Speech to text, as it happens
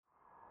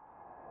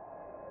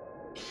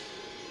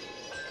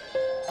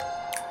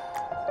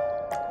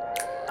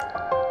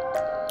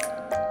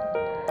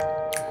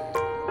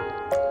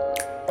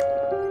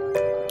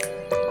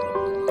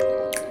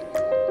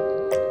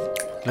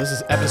This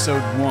is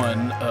episode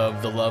 1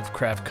 of the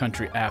Lovecraft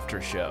Country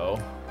after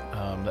show.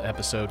 The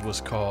episode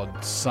was called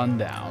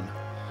Sundown,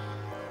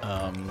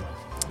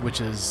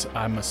 which is,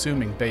 I'm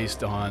assuming,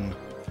 based on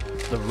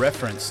the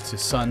reference to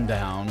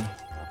Sundown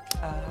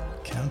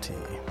County.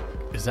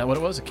 Is that what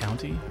it was? A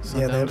county?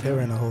 Sundown yeah, they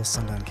were in a whole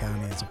Sundown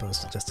County as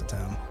opposed to just a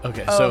town.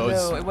 Okay, so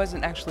no, it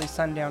wasn't actually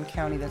Sundown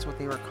County. That's what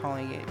they were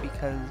calling it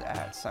because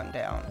at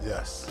sundown,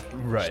 yes,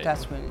 right,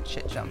 that's when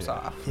shit jumps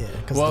off. Yeah,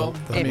 because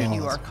if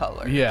you are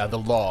colored. Yeah, the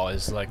law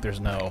is like there's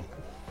no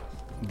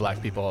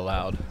black people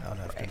allowed out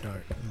after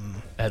dark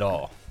at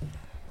all.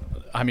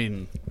 I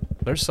mean,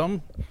 there's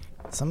some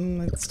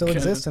that still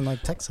exist in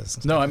like Texas.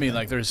 And no, I like mean that.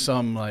 like there's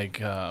some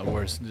like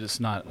where it's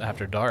just not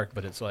after dark,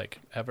 but it's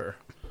like ever.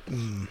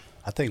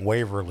 I think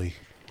Waverly.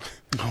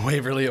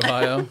 Waverly,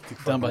 Ohio.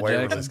 Down by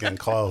Waverly's getting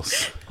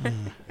close.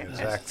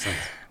 Jackson.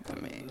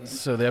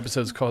 So the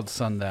episode's called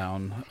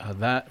Sundown.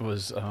 That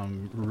was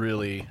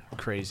really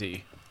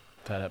crazy,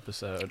 that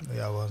episode.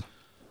 Yeah, it was.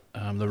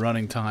 The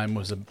running time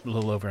was a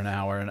little over an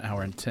hour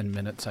and 10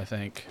 minutes, I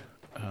think.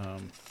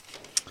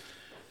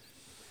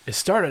 It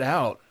started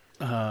out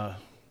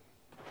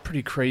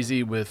pretty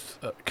crazy with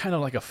kind of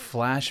like a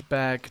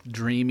flashback,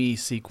 dreamy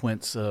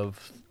sequence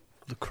of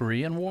the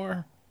Korean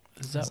War.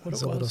 Is that what it was?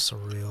 It's a little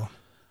surreal.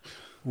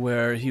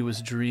 Where he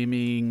was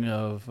dreaming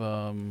of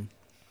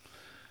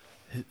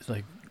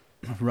like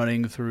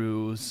running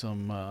through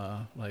some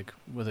like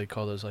what do they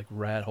call those, like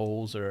rat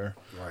holes or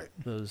right,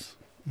 those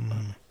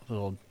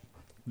little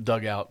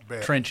dugout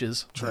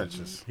trenches.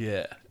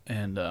 Yeah,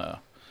 and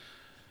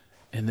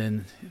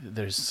then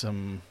there's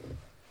some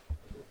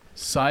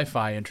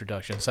sci-fi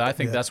introduction. So I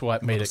think that's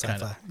what made it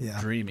kind of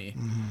dreamy.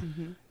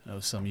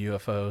 Some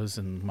UFOs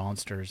and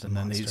monsters, and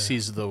then he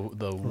sees the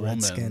woman,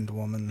 red-skinned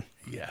woman.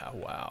 Yeah,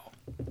 wow.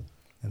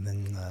 And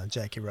then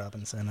Jackie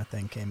Robinson, I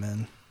think, came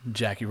in.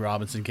 Jackie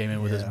Robinson came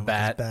in with his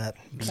bat.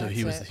 So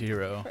he was the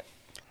hero.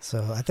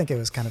 So I think it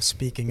was kind of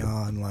speaking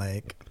on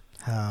like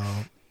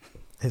how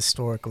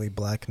historically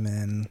black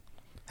men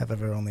have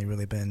ever only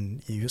really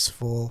been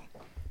useful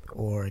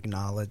or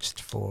acknowledged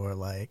for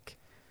like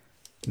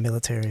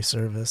military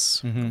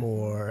service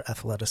or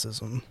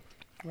athleticism.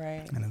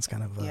 Right. And it's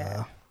kind of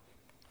a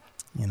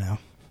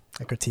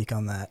critique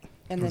on that.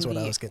 And that's what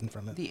I was getting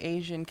from it. The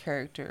Asian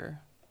character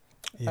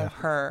of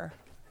her.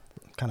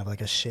 Kind of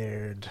like a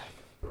shared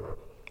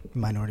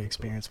minority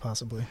experience,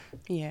 possibly.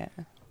 Yeah,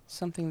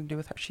 something to do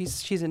with her.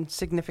 She's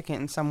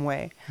insignificant in some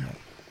way.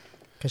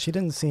 Because she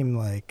didn't seem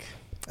like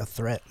a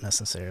threat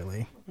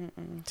necessarily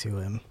to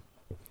him,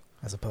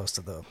 as opposed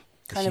to the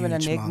kind of an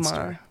enigma.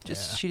 Monster.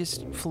 She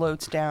just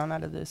floats down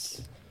out of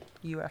this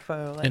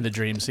UFO. Like, in the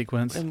dream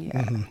sequence.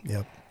 And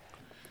Yep.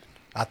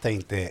 I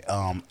think that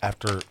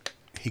after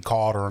he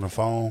called her on the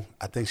phone,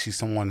 I think she's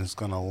someone that's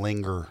gonna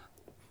linger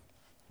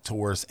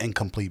towards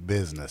incomplete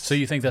business. So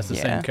you think that's the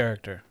same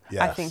character?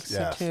 Yes, I think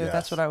so too. Yes.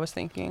 That's what I was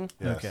thinking.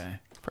 Yes. Okay,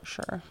 for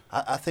sure.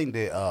 I think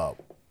that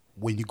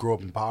when you grow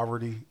up in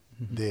poverty,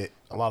 that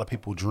a lot of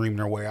people dream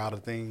their way out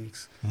of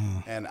things,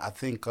 and I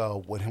think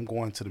with him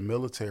going to the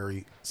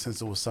military,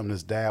 since it was something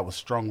his dad was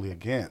strongly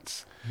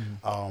against,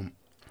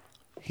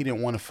 he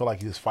didn't want to feel like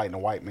he was fighting a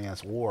white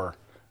man's war,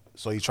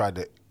 so he tried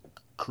to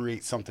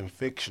create something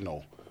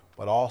fictional.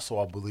 But also,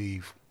 I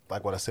believe,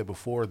 like what I said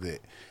before,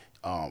 that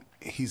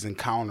he's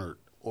encountered,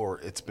 or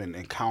it's been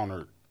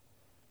encountered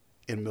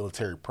in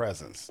military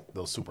presence,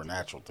 those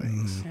supernatural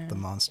things. The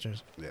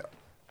monsters. Yeah.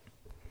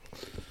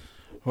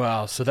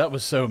 Wow, so that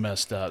was so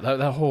messed up.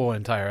 That whole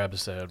entire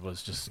episode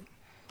was just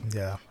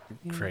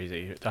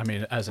crazy. I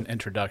mean, as an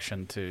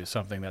introduction to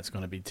something that's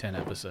going to be 10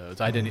 episodes.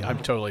 I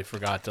totally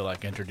forgot to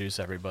like introduce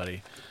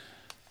everybody.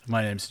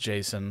 My name's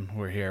Jason.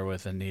 We're here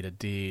with Anita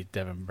D,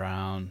 Devin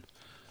Brown,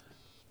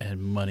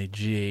 and Money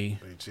G.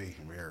 Money G,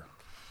 I'm here.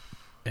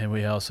 And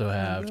we also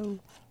have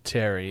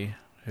Terry,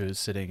 who's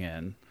sitting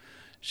in.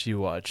 She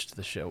watched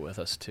the show with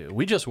us too.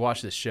 We just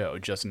watched this show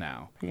just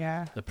now.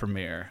 Yeah. The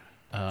premiere.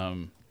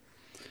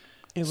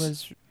 It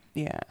was,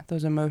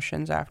 those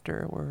emotions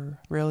after were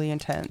really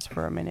intense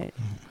for a minute.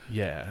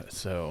 Yeah,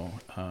 so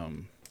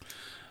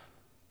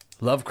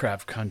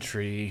Lovecraft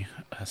Country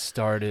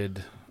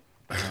started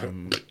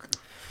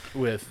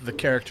with the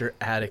character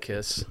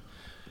Atticus,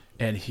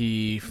 and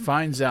he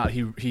finds out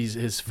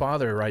his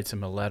father writes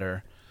him a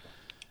letter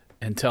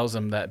and tells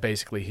him that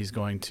basically he's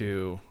going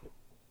to,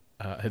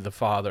 the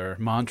father,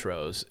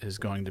 Montrose, is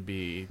going to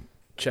be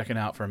checking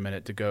out for a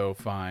minute to go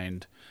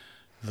find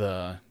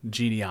the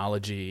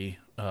genealogy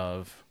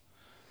of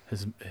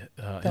his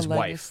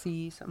wife.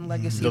 Some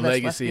legacy. The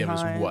legacy of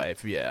his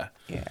wife, yeah.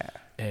 Yeah.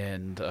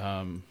 And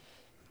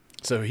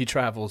so he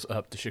travels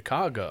up to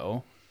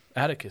Chicago,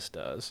 Atticus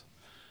does.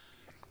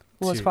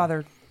 Well, his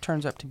father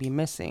turns up to be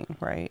missing,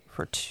 right?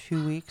 For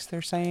 2 weeks,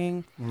 they're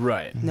saying.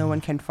 Right. No one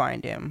can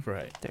find him.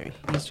 Right.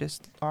 He's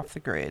just off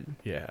the grid.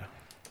 Yeah.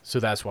 So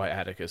that's why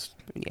Atticus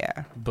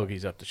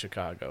boogies up to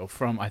Chicago.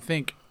 I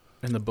think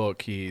in the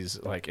book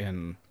he's like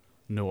in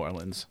New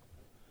Orleans.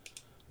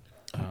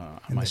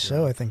 In the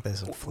show, I think they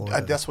said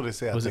Florida. That's what they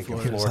said. Was I it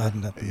think Florida? He was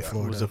hiding up in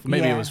Florida.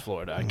 Maybe it was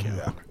Florida. I can't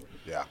remember.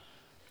 Yeah.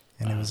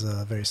 And it was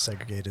very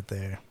segregated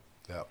there.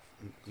 Yep.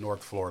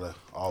 North Florida,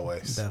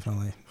 always.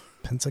 Definitely.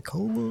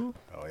 Pensacola.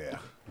 Oh, yeah.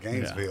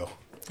 Gainesville.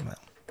 Well,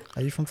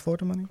 are you from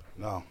Florida, Money?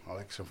 No, I'm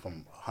actually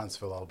from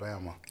Huntsville,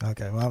 Alabama.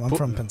 Okay, well, I'm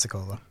from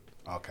Pensacola.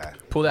 Okay.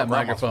 Pull that My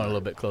grandma's microphone a from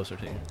little bit closer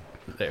to you.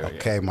 There we go.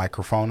 Okay,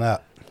 microphone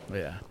up.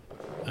 Yeah.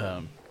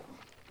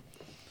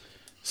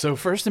 So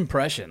first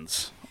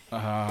impressions.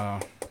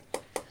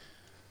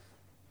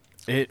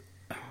 It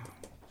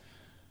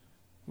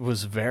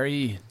was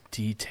very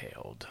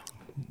detailed.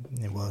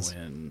 It was.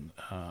 When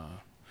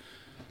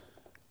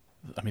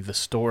the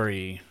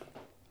story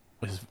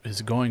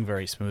is going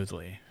very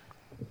smoothly.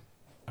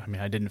 I mean,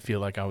 I didn't feel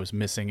like I was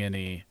missing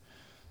any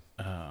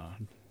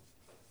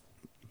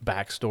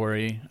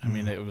backstory. I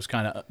mean, it was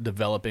kind of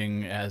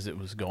developing as it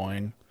was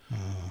going.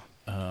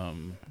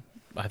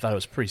 I thought it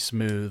was pretty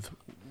smooth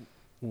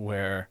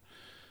where,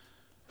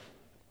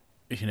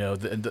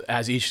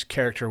 as each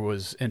character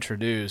was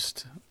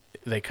introduced,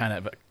 they kind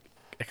of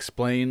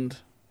explained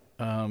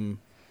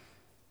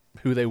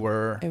who they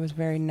were. It was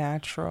very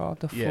natural,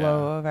 the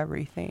flow of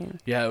everything.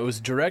 Yeah, it was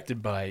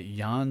directed by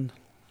Jan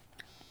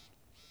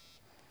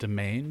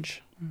Demange.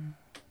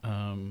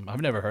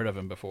 I've never heard of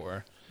him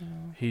before. No.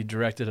 He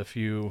directed a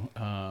few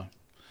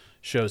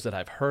shows that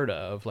I've heard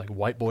of, like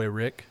White Boy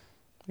Rick.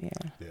 Yeah.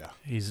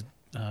 He's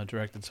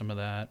directed some of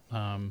that.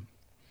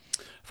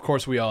 Of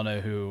course, we all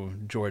know who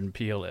Jordan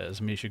Peele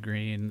is, Misha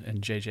Green,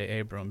 and J.J.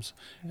 Abrams.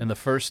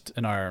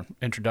 In our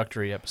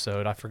introductory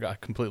episode, I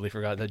completely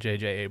forgot that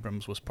J.J.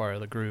 Abrams was part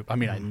of the group. I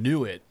mean, I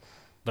knew it,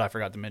 but I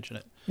forgot to mention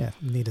it. Yeah,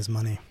 need his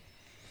money.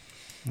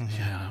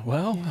 Yeah,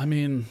 well, I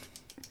mean,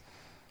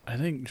 I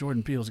think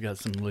Jordan Peele's got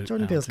some loot.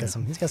 Jordan now, Peele's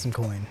too. he's got some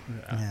coin.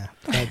 Yeah.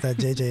 That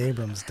J.J.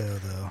 Abrams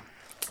though.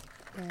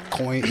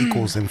 Coin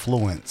equals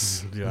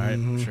influence. Yeah,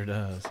 right, sure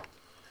does.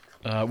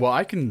 Well,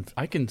 I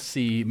can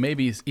see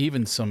maybe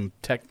even some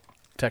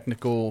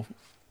technical.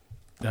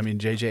 I mean,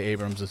 J.J.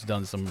 Abrams has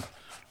done some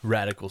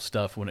radical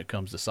stuff when it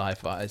comes to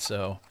sci-fi,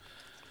 so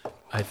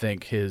I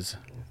think his.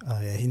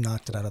 Oh yeah, he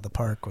knocked it out of the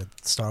park with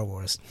Star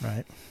Wars,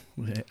 right?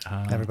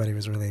 Everybody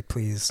was really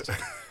pleased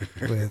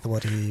with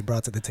what he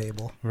brought to the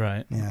table.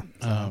 Right. Yeah.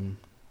 So.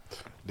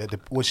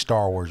 Which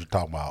Star Wars you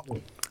talking about?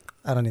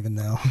 I don't even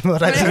know,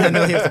 but I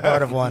know he was a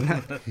part of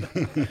one.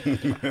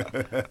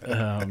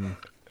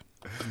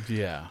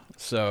 Yeah.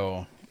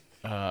 So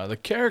the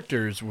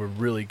characters were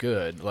really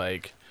good.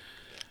 Like,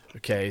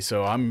 okay,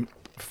 so I'm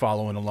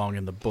following along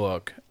in the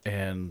book,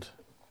 and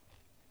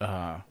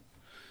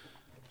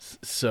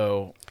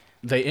so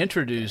they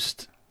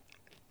introduced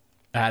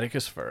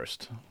Atticus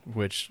first,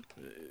 which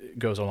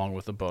goes along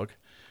with the book,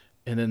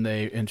 and then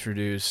they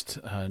introduced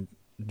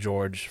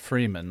George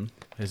Freeman,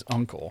 his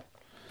uncle,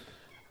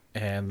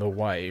 and the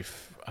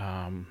wife,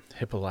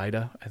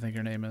 Hippolyta, I think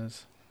her name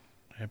is.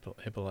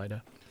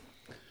 Hippolyta.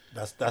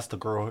 That's the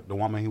girl, the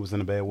woman he was in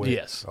the bed with?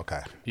 Yes.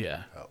 Okay.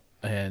 Yeah. Oh.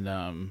 And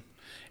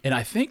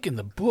I think in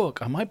the book,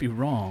 I might be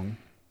wrong,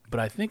 but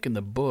I think in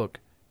the book,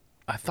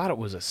 I thought it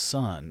was a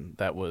son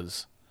that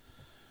was.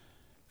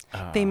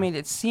 They made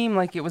it seem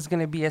like it was going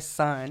to be a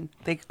son.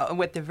 They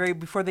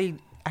before they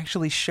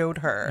actually showed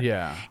her.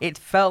 Yeah. It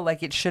felt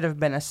like it should have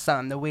been a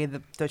son. The way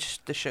the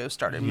show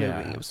started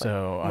moving. It was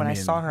so when I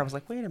saw her, I was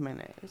like, wait a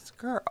minute, it's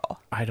a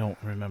girl. I don't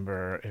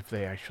remember if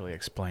they actually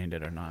explained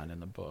it or not in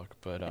the book,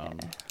 but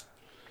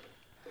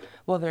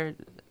Well,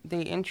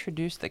 they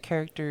introduced the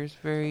characters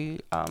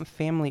very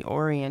family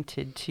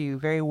oriented too,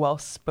 very well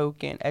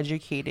spoken,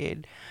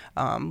 educated,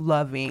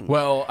 loving.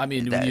 Well, I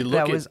mean, when you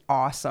look that was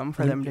awesome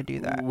for them to do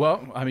that.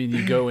 Well, I mean,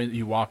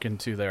 you walk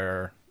into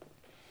their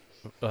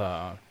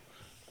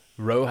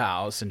row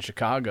house in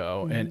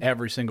Chicago, and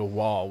every single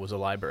wall was a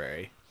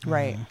library.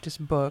 Right,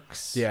 just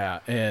books. Yeah,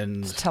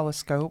 and Just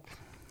telescope.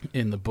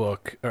 in the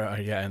book,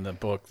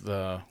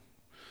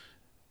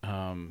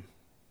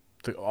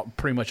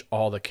 pretty much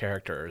all the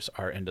characters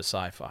are into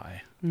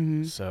sci-fi.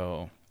 Mm-hmm.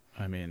 So,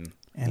 I mean,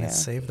 And it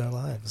saved their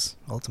lives,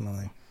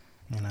 ultimately,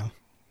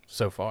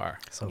 so far.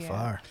 so Yeah.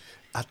 far.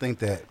 I think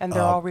that. And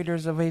they're all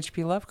readers of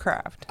H.P.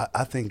 Lovecraft.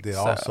 I think that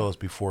also is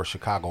before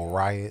Chicago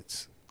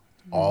riots.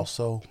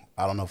 Also,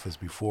 I don't know if it's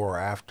before or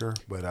after,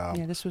 but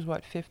Yeah, this was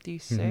what,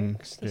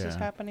 56? This is Yeah.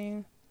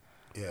 happening.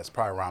 yeah, it's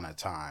probably around that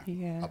time.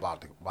 Yeah.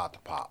 About to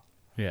pop.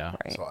 Yeah.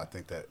 Right. So I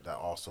think that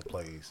also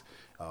plays.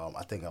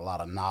 I think a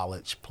lot of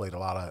knowledge played a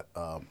lot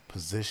of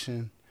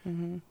position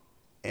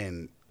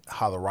in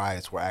how the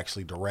riots were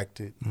actually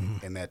directed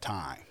in that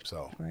time.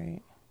 So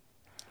Right.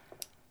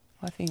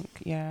 Well, I think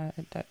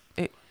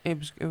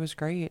it was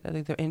great. I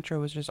think the intro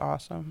was just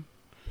awesome.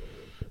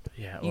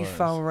 Yeah, it You was.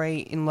 fell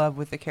right in love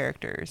with the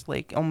characters,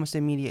 like almost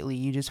immediately.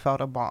 You just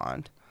felt a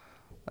bond.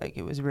 Like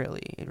it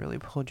really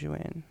pulled you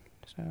in.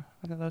 So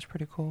I thought that was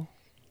pretty cool.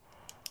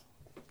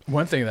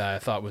 One thing that I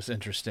thought was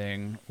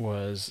interesting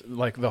was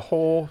like the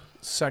whole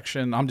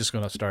section. I'm just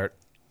going to start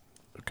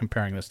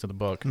comparing this to the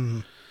book.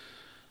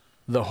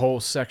 The whole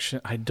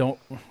section, I don't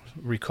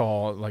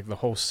recall like the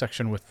whole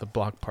section with the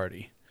block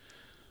party.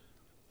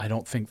 I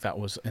don't think that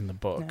was in the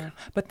book. No.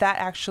 But that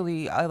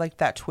actually, I like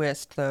that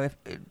twist though.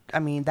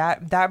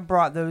 That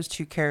brought those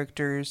two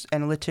characters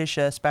and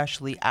Letitia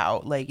especially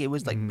out. Like it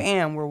was like,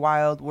 bam, we're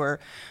wild, we're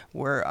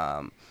we're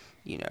of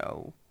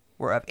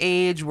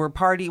age, we're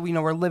party,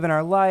 we're living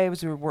our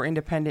lives, we're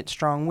independent,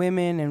 strong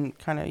women, and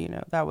kind of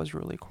that was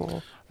really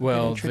cool.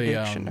 Well, Good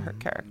introduction to her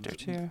character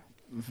too.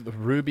 The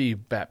Ruby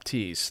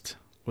Baptiste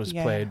was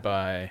played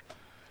by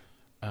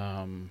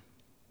Wunmi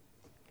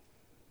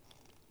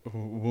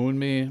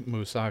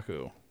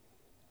Musaku,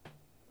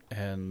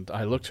 and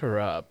I looked her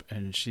up,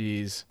 and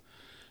she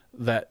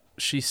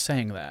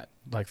sang that,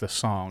 like the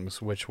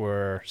songs, which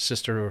were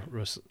Sister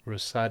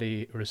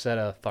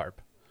Rosetta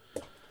Tharpe,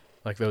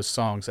 like those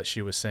songs that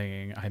she was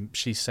singing.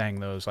 She sang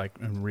those like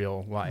in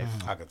real life.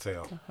 I could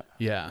tell.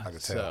 Yeah, I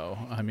could tell. So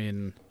I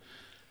mean,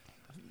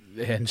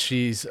 and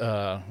she's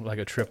like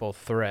a triple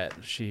threat.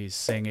 She's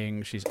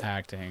singing, she's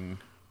acting,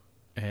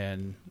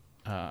 and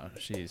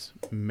she's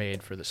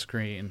made for the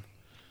screen.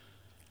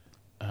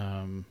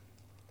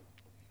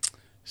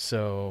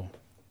 So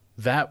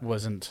that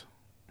wasn't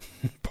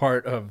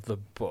part of the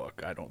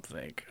book, I don't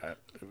think.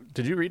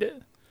 Did you read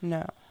it?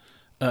 No.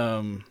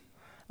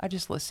 I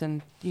just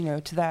listened,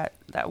 to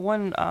that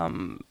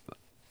one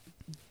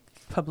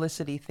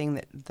publicity thing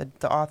that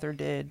the author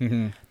did.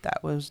 Mm-hmm.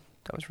 That was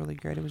really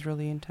good. It was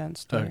really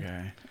intense too.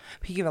 Okay.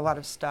 He gave a lot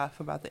of stuff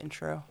about the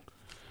intro.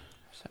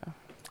 So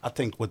I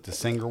think with the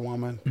singer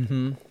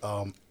woman,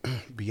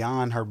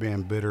 beyond her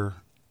being bitter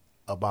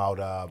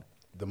about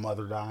the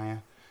mother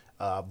dying,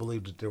 I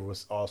believe that there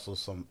was also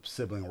some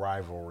sibling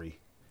rivalry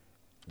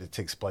that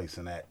takes place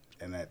in that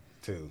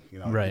too.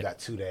 Right. You got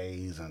 2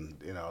 days and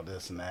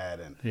this and that,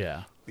 and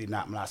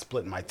I'm not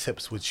splitting my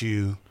tips with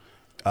you,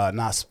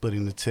 not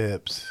splitting the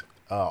tips,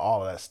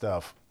 all of that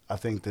stuff. I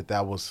think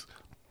that was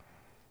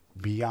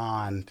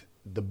beyond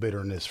the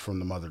bitterness from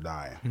the mother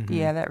dying. Mm-hmm.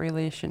 Yeah, that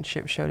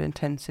relationship showed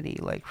intensity,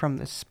 like from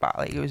the spot.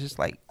 Like it was just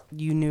like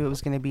you knew it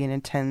was going to be an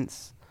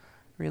intense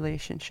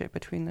relationship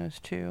between those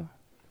two.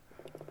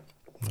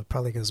 It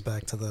probably goes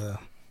back to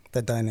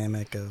the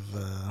dynamic of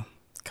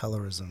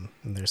colorism,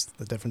 and there's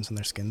the difference in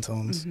their skin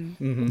tones.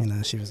 Mm-hmm.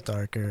 Mm-hmm. She was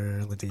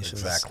darker.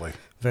 Letitia's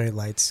very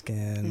light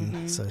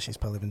skin, so she's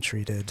probably been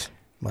treated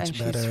much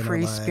better. And she's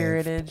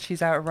free-spirited.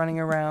 She's out running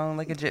around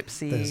like a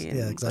gypsy.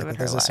 Exactly.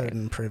 There's a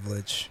certain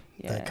privilege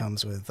that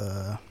comes with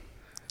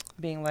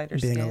being lighter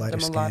being skinned, a lighter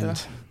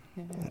skinned.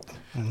 Yeah.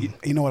 Mm-hmm.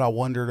 You know what I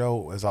wonder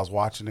though, as I was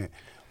watching it,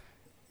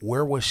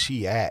 where was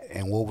she at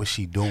and what was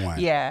she doing?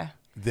 Yeah.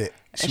 That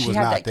she and was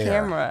had not that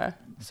there. Camera.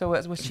 So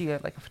was she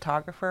like a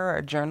photographer or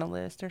a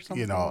journalist or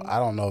something? I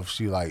don't know if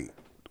she like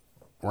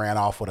ran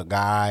off with a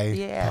guy.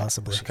 Yeah,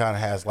 possibly. She kind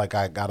of has like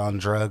I got on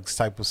drugs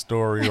type of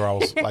story, or I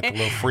was like a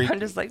little freak, I'm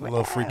just like, a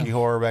little freaky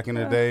horror back in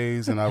the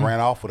days, and I ran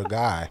off with a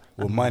guy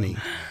with money.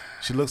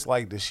 She looks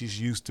like that she's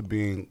used to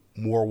being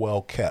more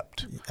well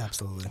kept,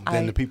 absolutely,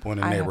 than the people in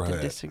the neighborhood. I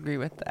have to disagree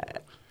with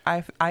that.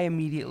 I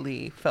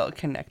immediately felt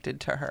connected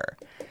to her.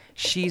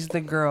 She's the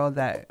girl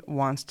that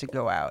wants to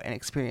go out and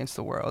experience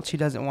the world. She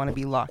doesn't want to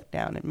be locked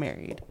down and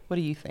married. What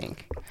do you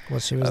think? Well,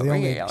 she was the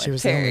only girl.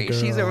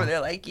 She's over there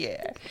like,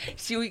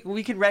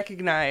 we could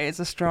recognize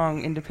a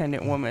strong,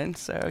 independent woman.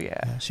 So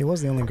yeah. She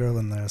was the only girl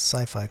in the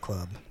sci-fi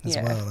club as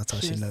well. That's how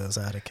she was knows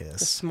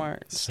Atticus. A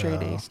smart,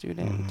 straight A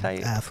student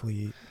type.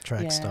 Athlete,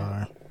 track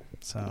star.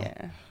 So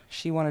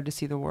she wanted to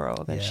see the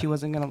world, and she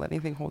wasn't going to let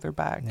anything hold her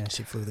back. Yeah,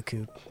 she flew the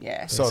coop.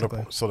 Yeah. So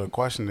the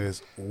question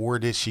is, where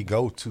did she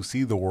go to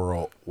see the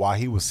world while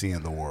he was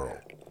seeing the world?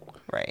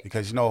 Right.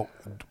 Because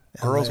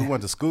girls we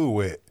went to school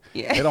with,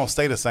 they don't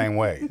stay the same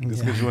way.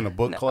 Just because you're in a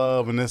book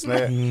club and this and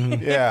that.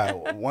 Yeah.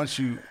 Once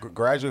you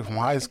graduate from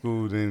high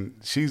school, then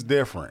she's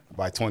different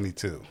by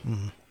 22.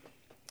 Mm-hmm.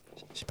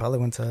 She probably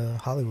went to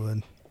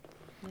Hollywood.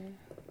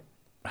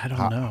 I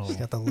don't know. She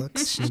got the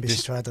looks. Maybe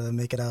she tried to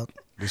make it out.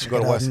 Did she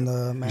go to West?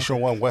 You sure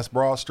went West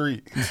Broad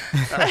Street?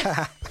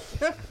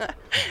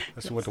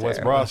 She went to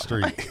West Broad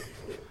Street.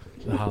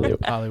 The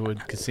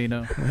Hollywood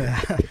Casino.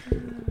 Yeah.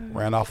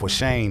 Ran off with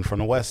Shane from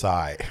the West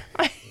Side.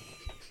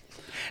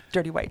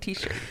 Dirty white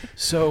T-shirt.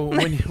 So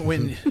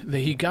when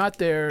he got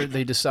there,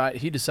 he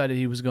decided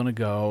he was going to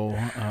go.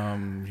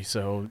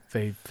 So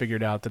they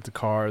figured out that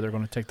they're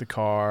going to take the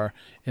car,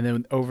 and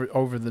then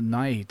over the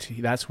night,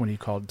 that's when he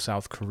called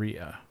South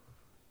Korea.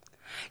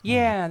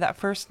 Yeah, that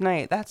first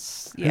night.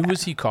 Who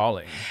was he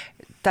calling?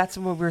 That's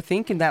what we're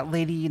thinking. That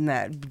lady in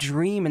that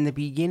dream in the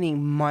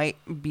beginning might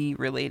be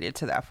related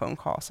to that phone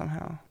call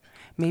somehow.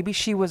 Maybe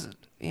she was.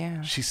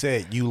 Yeah. She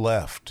said, "You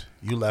left.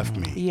 You left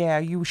me." Yeah,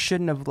 you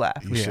shouldn't have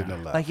left. You shouldn't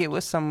have left. Like it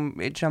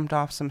jumped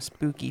off some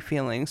spooky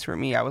feelings for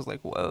me. I was like,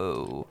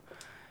 whoa.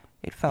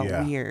 It felt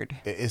weird.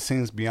 It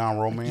seems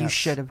beyond romance. Like you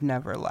should have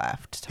never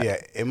left.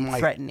 It might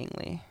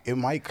threateningly. It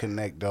might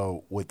connect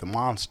though with the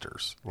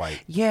monsters.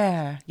 Like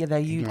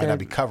that you might not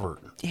be covered.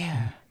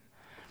 Yeah.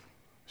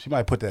 She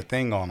might put that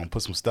thing on and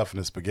put some stuff in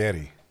the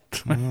spaghetti.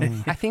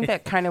 I think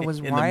that kind of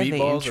was why they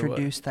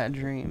introduced that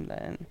dream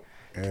then.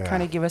 To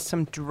kind of give us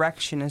some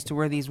direction as to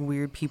where these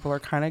weird people are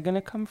kind of going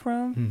to come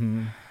from.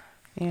 Mm-hmm.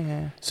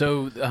 Yeah.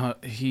 So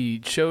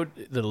he showed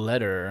the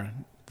letter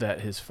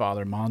that his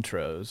father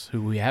Montrose,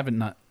 who we have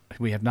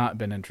not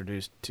been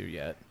introduced to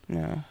yet.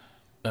 No.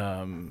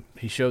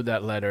 He showed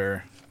that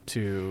letter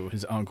to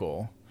his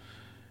uncle,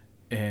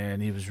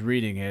 and he was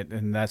reading it,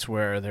 and that's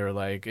where they were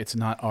like, "It's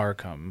not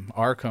Arkham.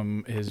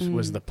 Arkham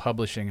was the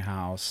publishing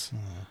house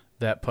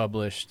that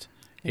published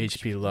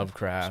H.P.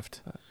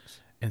 Lovecraft."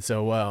 And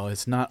so, well,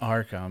 it's not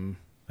Arkham.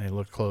 They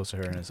look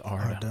closer, and it's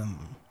Ardham.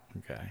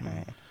 Okay.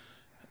 Right.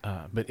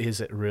 But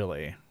is it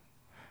really?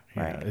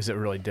 Right. Is it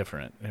really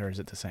different, or is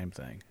it the same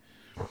thing?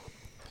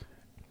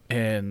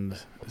 And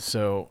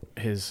so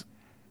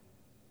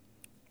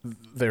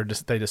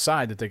they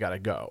decide that they got to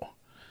go.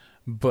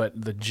 But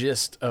the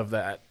gist of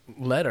that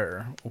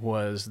letter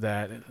was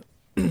that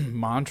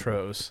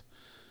Montrose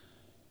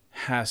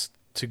has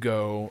to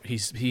go.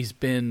 He's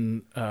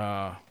been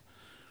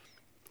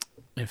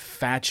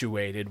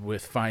infatuated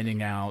with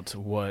finding out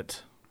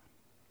what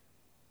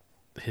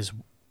his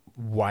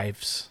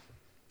wife's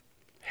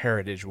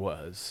heritage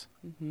was.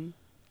 Mm-hmm.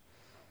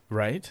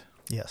 Right?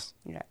 Yes.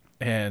 Yeah.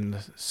 And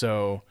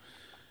so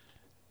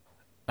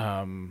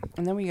And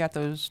then we got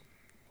the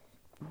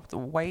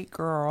white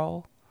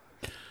girl.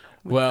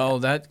 well,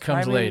 that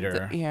comes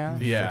later. Yeah.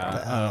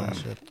 Yeah.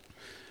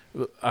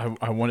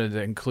 I wanted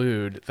to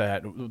include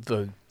that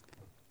the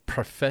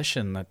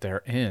profession that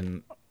they're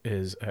in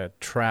is a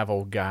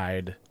travel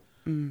guide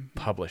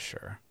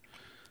publisher.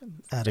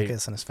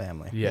 Atticus and his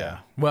family. Yeah.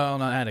 Well,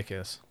 not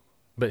Atticus,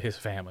 but his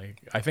family.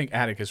 I think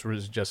Atticus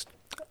was just...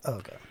 Oh,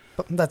 okay.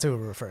 But that's who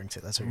we're referring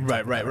to. That's who you're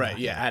talking about. Right.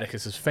 Yeah,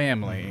 Atticus's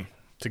family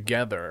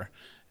together.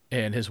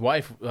 And his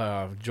wife,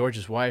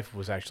 George's wife,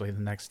 was actually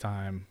the next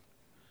time...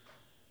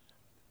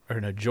 Or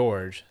no,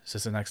 George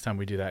says the next time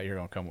we do that, you're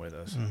going to come with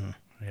us.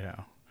 Mm-hmm. You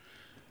know.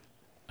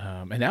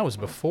 And that was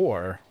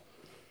before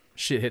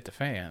shit hit the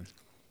fan.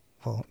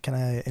 Well, can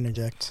I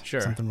interject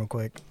something real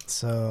quick?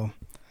 So,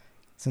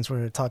 since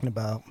we're talking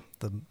about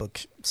the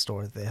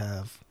bookstore that they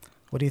have,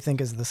 what do you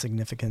think is the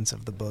significance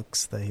of the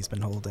books that he's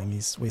been holding?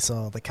 We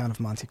saw The Count of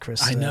Monte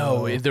Cristo. I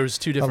know. There's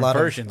two different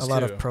versions, a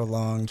lot of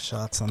prolonged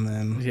shots on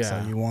them. Yeah.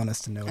 So you want us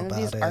to know about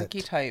these it.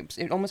 Archetypes.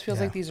 It almost feels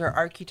like these are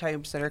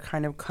archetypes that are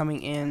kind of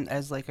coming in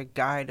as like a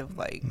guide of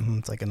like...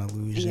 It's like an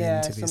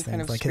allusion to these things.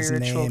 Kind of like his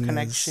name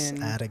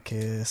connection.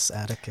 is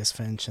Atticus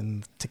Finch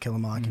and To Kill a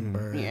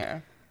Mockingbird. Yeah.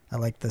 I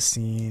like the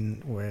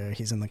scene where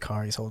he's in the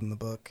car, he's holding the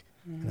book,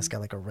 and it's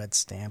got like a red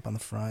stamp on the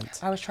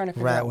front. I was trying to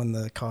figure out when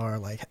the car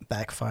like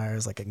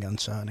backfires like a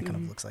gunshot, and it kind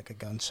of looks like a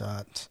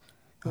gunshot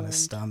on his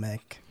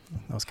stomach.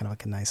 That was kind of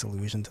like a nice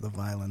allusion to the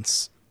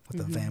violence with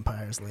the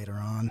vampires later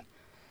on.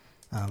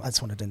 I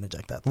just wanted to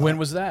interject that thought. When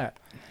was that?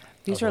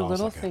 These are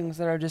little things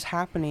that are just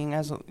happening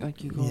as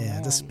like you go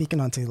along. Just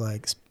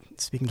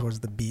speaking towards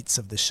the beats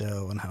of the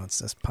show and how it's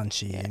just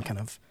punchy and kind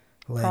of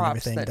laying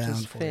everything down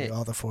for you,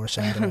 all the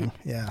foreshadowing.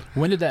 Yeah.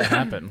 When did that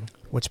happen?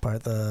 Which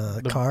part?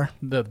 The car?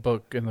 The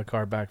book and the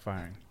car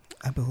backfiring.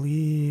 I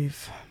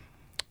believe...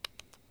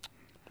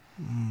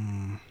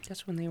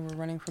 That's when they were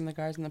running from the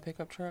guys in the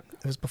pickup truck?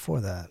 It was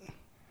before that.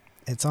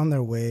 It's on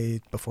their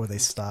way before they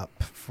stop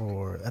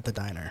at the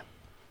diner.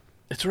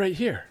 It's right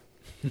here.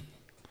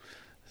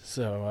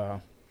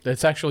 So,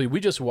 it's actually... We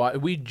just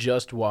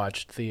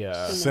watched the...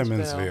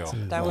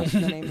 Simmonsville. That was the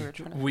name we were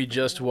trying to... We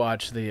just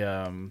watched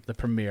the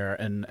premiere,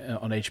 and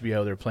on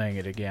HBO they're playing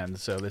it again.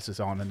 So this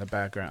is on in the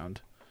background,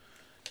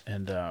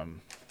 and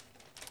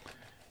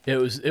it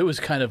was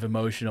kind of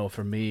emotional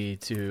for me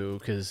too,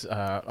 because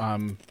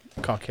I'm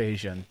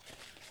Caucasian,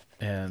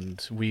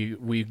 and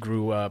we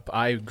grew up.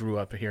 I grew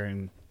up here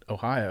in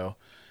Ohio,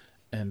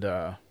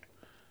 and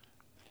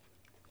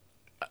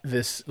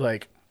this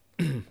like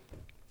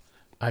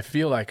I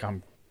feel like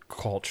I'm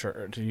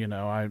cultured, you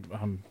know.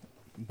 I'm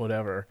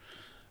whatever.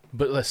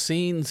 But the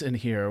scenes in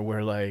here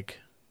were like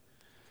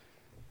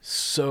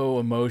so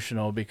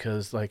emotional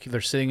because like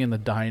they're sitting in the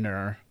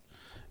diner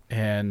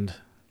and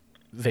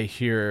they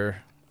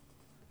hear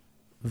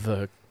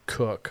the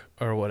cook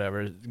or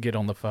whatever get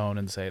on the phone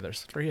and say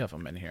there's 3 of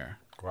them in here.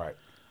 Right.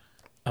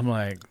 I'm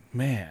like,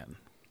 man,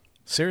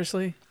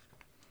 seriously?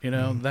 You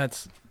know,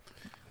 that's...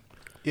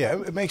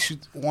 Yeah, it makes you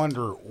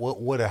wonder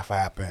what would have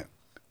happened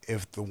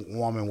if the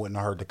woman wouldn't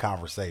have heard the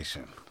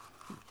conversation.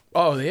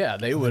 Oh yeah,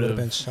 they would have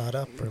been shot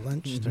up or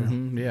lynched.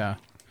 Yeah,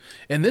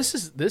 and this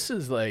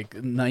is like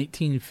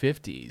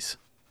 1950s.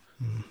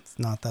 It's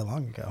not that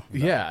long ago.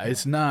 Yeah,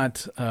 it's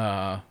not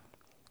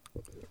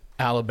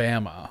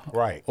Alabama,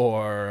 right?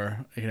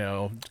 Or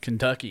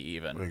Kentucky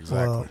even.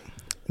 Exactly. Well,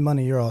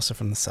 Money, you're also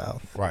from the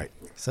South, right?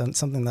 So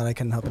something that I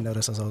couldn't help but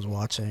notice as I was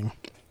watching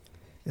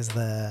is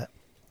that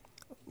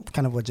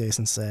kind of what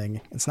Jason's saying.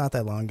 It's not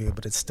that long ago,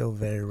 but it's still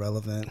very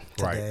relevant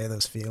today. Right.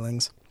 Those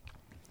feelings,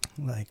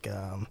 like.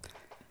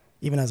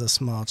 Even as a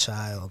small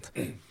child,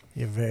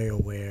 you're very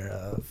aware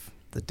of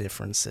the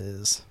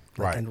differences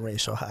in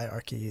racial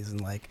hierarchies and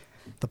like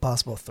the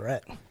possible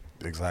threat.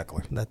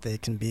 Exactly. That they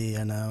can be.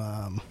 I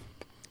know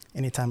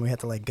anytime we had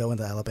to like go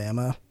into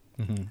Alabama,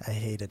 I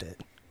hated it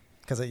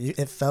because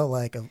it felt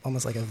like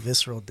almost like a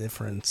visceral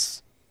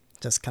difference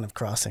just kind of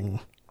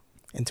crossing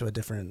into a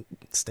different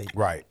state.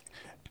 Right.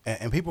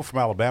 And people from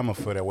Alabama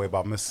feel that way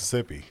about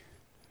Mississippi.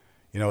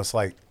 You know, it's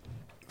like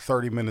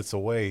 30 minutes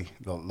away,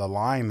 the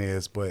line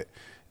is, but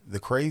the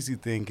crazy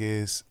thing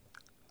is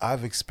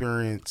I've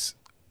experienced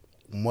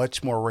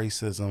much more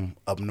racism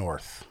up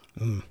north.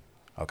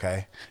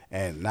 Okay?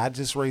 And not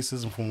just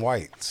racism from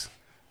whites,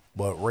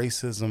 but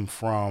racism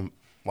from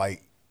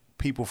like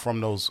people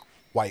from those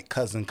white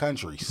cousin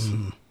countries.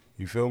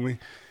 You feel me?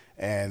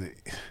 And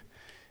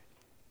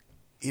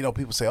you know,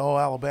 people say, "Oh,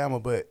 Alabama,"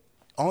 but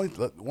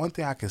one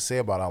thing I can say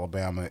about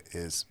Alabama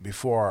is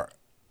before,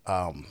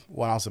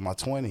 when I was in my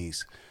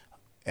 20s,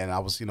 and I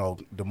was, you know,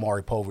 the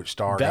Maury Povich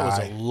star guy. That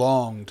was a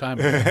long time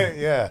ago.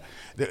 Yeah,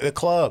 the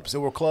clubs. There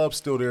were clubs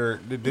still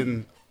there that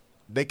didn't.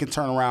 They can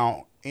turn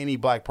around any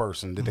black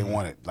person that they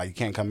wanted. Like, you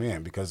can't come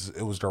in because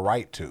it was their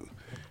right to.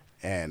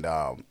 And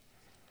I'm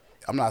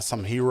not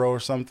some hero or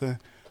something,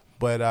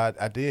 but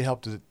I did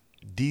help to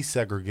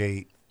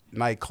desegregate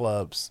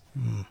nightclubs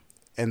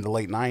in the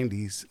late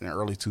 90s and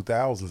early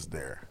 2000s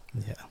there.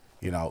 Yeah.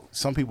 You know,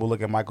 some people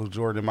look at Michael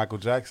Jordan and Michael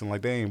Jackson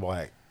like they ain't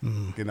black.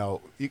 You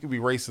know, you can be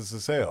racist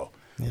as hell.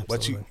 Yeah,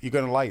 but you're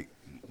going to like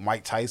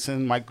Mike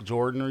Tyson, Michael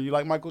Jordan, or you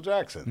like Michael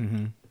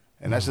Jackson.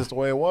 And that's just the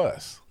way it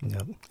was.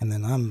 Yep. And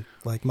then I'm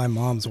like, my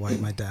mom's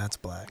white, my dad's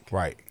black.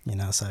 Right. You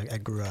know, so I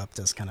grew up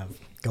just kind of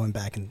going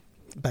back and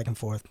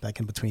forth, back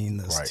in between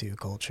those two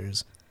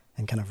cultures,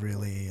 and kind of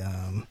really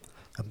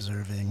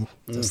observing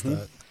just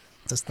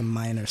the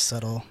minor,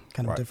 subtle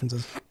kind of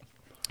differences.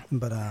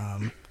 But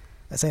I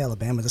say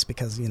Alabama just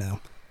because, you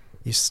know,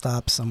 you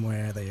stop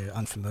somewhere that you're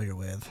unfamiliar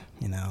with,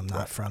 you know,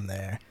 not from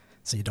there,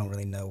 so you don't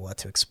really know what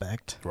to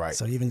expect. Right.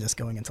 So even just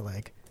going into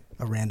like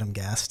a random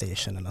gas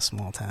station in a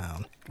small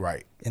town,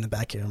 in the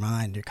back of your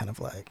mind, you're kind of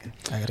like,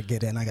 I got to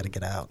get in, I got to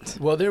get out.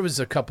 Well, there was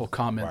a couple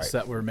comments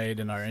that were made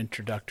in our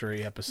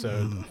introductory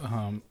episode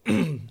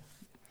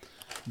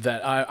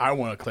that I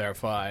want to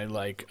clarify.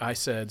 Like, I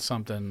said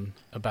something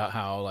about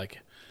how, like,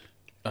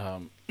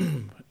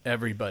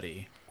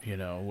 everybody, you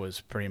know,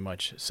 was pretty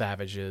much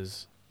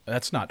savages.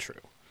 That's not true.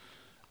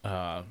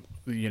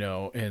 You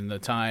know, in the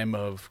time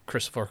of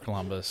Christopher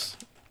Columbus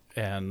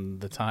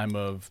and the time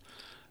of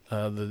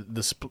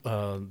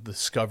the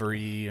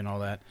discovery and all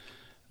that,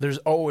 there's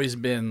always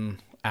been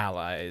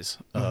allies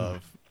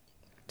of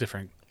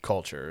different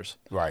cultures.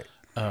 Right.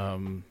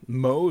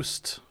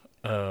 Most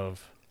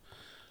of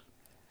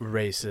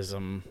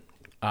racism,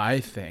 I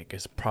think,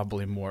 is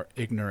probably more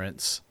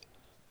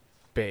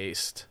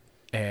ignorance-based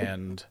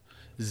and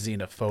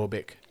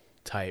xenophobic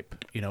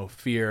type, you know,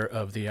 fear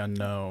of the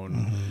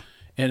unknown.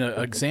 And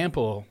an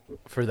example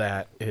for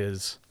that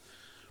is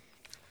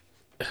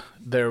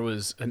there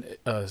was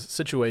a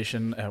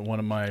situation at one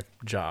of my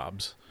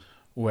jobs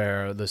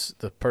where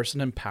the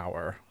person in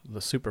power,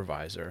 the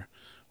supervisor,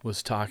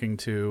 was talking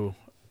to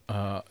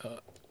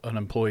an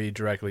employee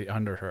directly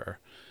under her,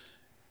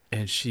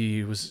 and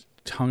she was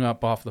hung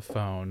up off the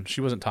phone.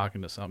 She wasn't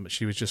talking to someone, but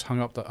she was just hung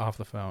up off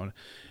the phone,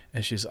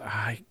 and she's,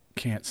 I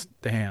can't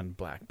stand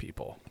black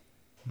people.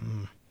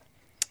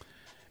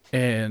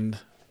 And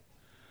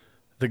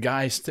the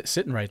guy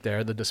sitting right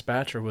there, the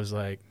dispatcher, was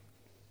like,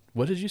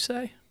 "What did you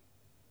say?"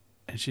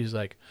 And she's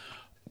like,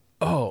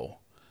 "Oh,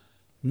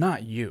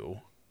 not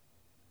you."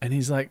 And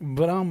he's like,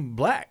 "But I'm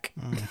black."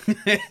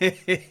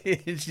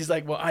 And she's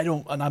like, "Well,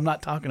 I'm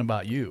not talking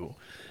about you."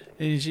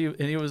 And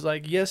he was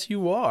like, "Yes,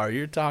 you are.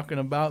 You're talking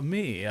about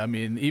me. I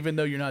mean, even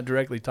though you're not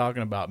directly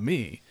talking about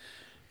me,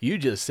 you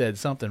just said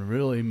something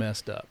really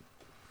messed up."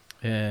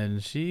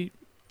 And she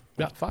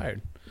got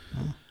fired.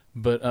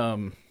 But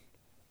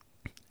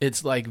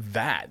it's like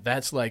that.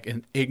 That's like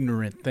an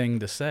ignorant thing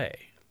to say.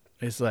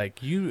 It's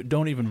like you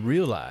don't even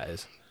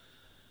realize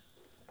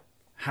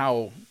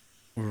how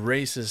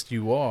racist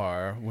you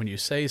are when you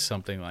say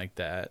something like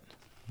that.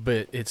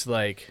 But it's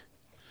like,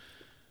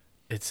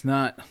 it's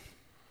not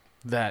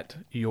that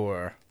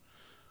you're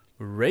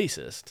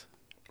racist.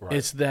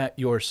 It's that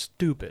you're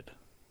stupid.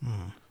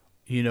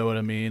 You know what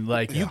I mean?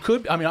 Like, you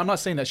could, I mean, I'm not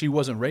saying that she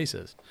wasn't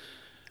racist,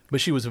 but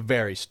she was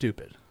very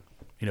stupid.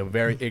 You know,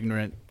 very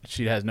ignorant.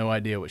 She has no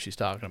idea what she's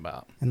talking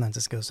about. And that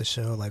just goes to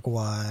show, like,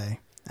 why,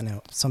 I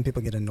know some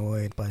people get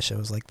annoyed by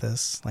shows like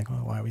this. Like,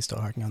 well, why are we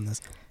still harking on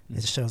this?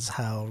 It shows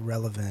how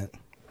relevant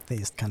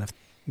these kind of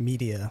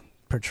media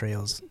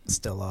portrayals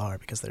still are,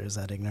 because there is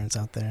that ignorance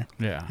out there.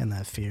 Yeah. And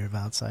that fear of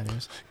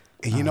outsiders.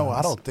 And you know,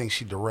 I don't think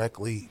she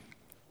directly,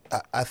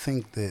 I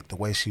think that the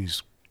way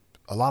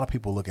a lot of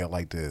people look at it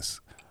like this.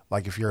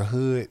 Like, if you're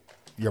hood,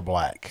 you're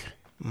black.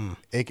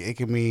 It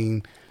can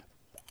mean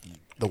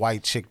the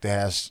white chick that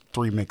has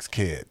 3 mixed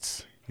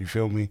kids. You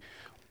feel me?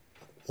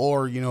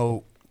 Or, you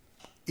know,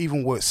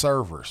 even with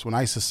servers. When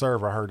I used to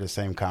serve, I heard the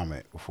same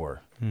comment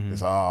before.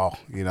 It's, "Oh,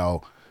 you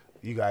know,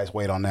 you guys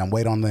wait on them.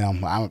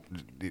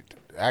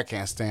 I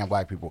can't stand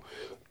black people."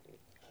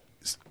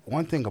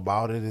 One thing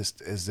about it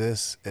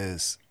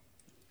is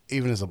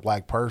even as a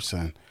black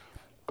person,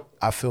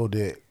 I feel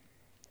that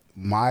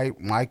my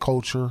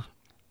culture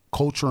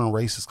and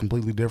race is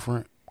completely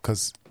different,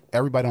 because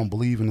everybody don't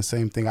believe in the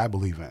same thing I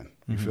believe in.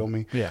 You feel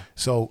me? Yeah.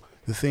 So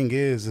the thing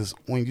is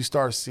when you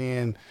start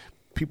seeing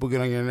people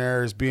get on your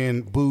nerves,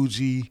 being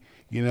bougie,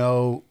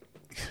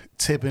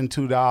 tipping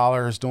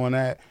 $2, doing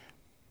that.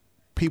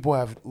 People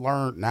have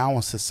learned now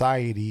in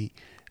society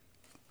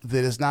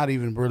that it's not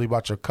even really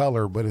about your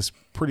color, but it's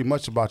pretty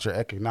much about your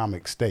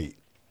economic state.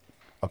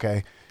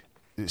 Okay?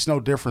 There's no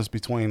difference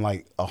between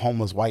like a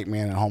homeless white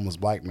man and a homeless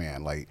black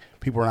man. Like,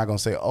 people are not going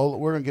to say, oh,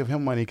 we're going to give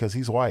him money because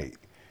he's white.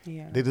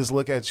 Yeah. They just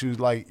look at you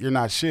like you're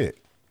not shit.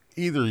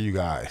 Either of you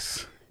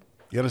guys.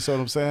 You understand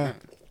what I'm saying?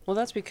 Well,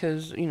 that's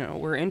because,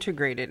 we're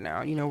integrated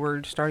now.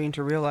 We're starting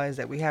to realize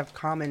that we have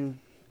common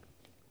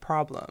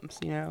problems.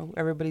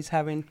 Everybody's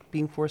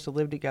being forced to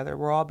live together.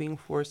 We're all being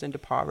forced into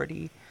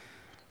poverty.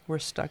 We're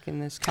stuck in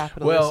this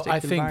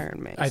capitalistic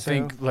environment. I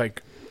think,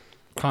 like,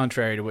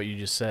 contrary to what you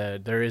just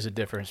said, there is a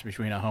difference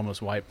between a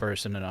homeless white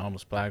person and a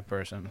homeless black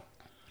person.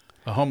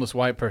 A homeless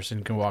white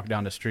person can walk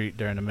down the street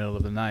during the middle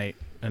of the night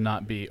and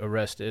not be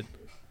arrested.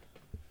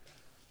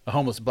 A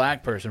homeless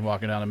black person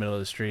walking down the middle of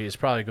the street is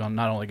probably going to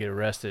not only get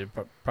arrested,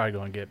 but probably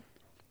going to get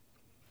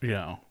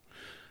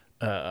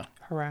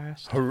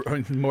harassed.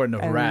 More than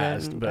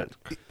harassed. But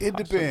it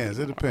depends.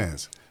 It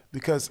depends.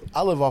 Because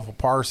I live off of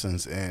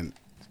Parsons, and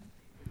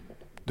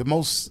the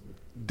most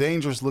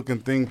dangerous looking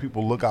thing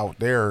people look out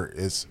there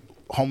is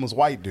homeless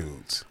white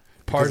dudes.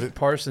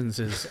 Parsons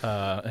is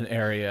an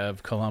area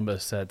of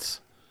Columbus that's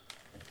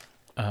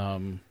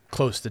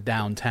close to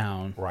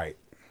downtown. Right.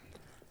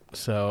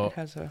 So it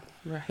has a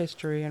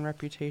history and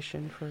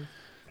reputation for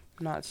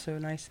not so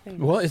nice things.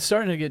 Well, it's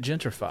starting to get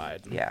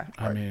gentrified. Yeah.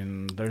 I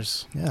mean,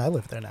 there's... Yeah, I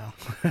live there now.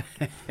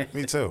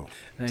 Me too.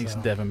 Thanks,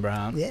 Devin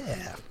Brown.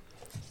 Yeah.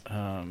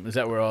 Is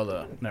that where all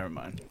the... Never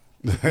mind.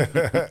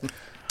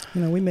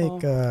 We make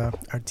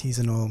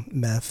artisanal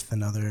meth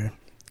and other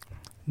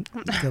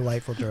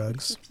delightful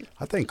drugs.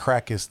 I think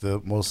crack is the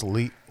most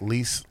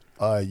least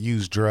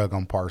used drug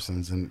on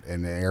Parsons and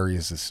the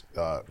areas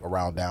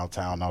around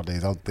downtown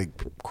nowadays. I don't think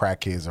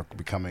crackheads are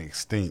becoming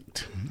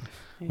extinct.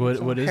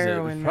 What is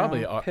it?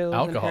 Probably alcohol.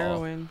 And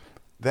heroin.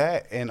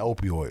 That and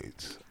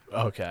opioids.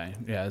 Okay,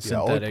 yeah,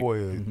 synthetic.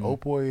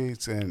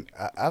 Opioids, and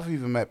I've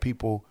even met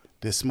people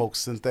that smoke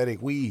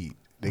synthetic weed.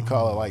 They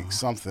call it like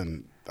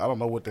something. I don't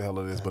know what the hell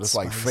it is, but it's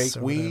like fake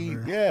weed.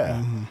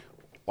 Yeah. Mm-hmm.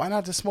 Why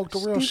not just smoke the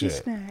real shit?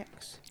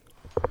 Snacks.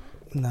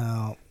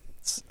 No,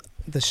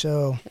 the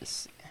show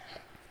is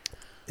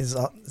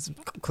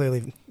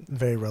clearly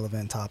very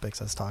relevant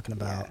topics I was talking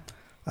about.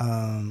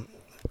 Yeah.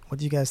 What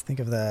do you guys think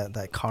of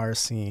that car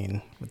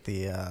scene with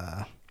the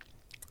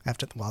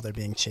while they're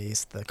being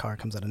chased, the car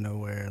comes out of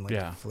nowhere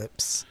and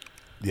flips?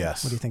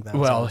 Yes. What do you think that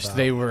was all about?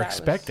 They were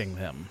expecting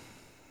them.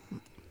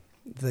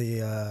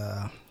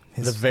 The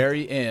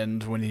very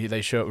end when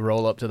they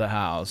roll up to the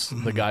house,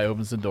 the guy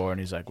opens the door and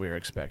he's like, "We're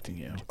expecting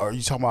you." Are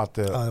you talking about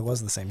the? It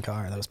was the same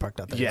car that was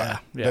parked out there.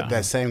 Yeah,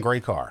 that same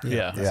gray car.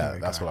 Yeah,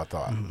 that's what I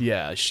thought. Mm-hmm.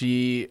 Yeah,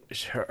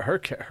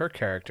 her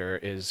character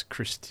is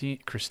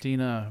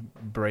Christina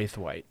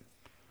Braithwaite.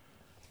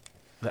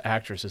 The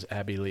actress is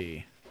Abby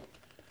Lee,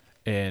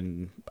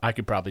 and I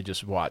could probably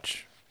just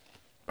watch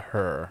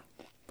her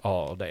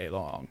all day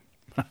long.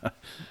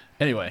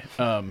 Anyway,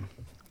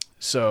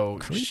 so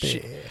was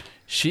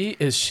she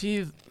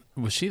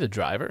the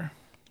driver?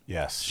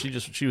 Yes.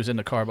 She was in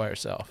the car by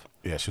herself.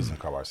 Yeah, she was in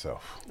the car by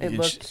herself. It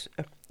looked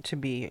to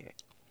be.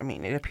 I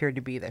mean, it appeared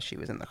to be that she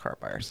was in the car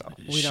by herself.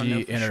 We don't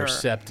know for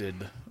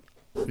intercepted.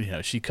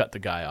 Sure. She cut the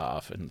guy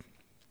off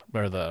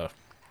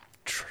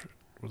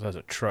was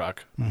a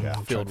truck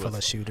filled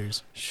with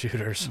shooters,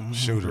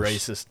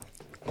 racist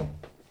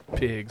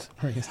pigs,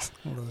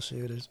 little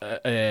shooters,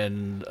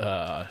 and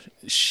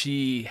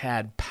she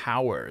had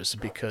powers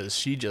because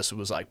she just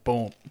was like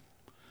boom,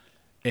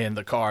 and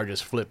the car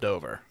just flipped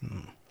over.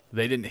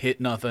 They didn't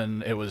hit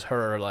nothing. It was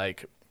her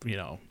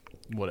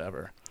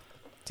whatever.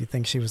 Do you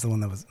think she was the one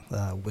that was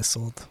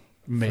whistled?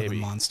 Maybe for the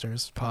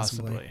monsters,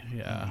 possibly.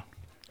 Yeah.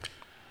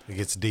 It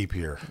gets deep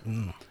here.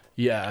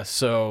 Yeah,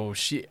 so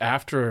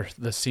after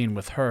the scene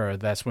with her,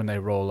 that's when they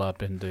roll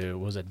up into,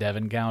 was it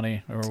Devon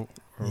County or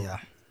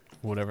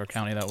whatever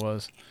county that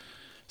was,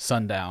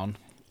 Sundown,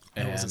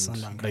 and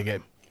Sundown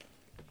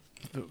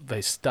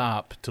they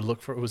stop to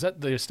look for. Was that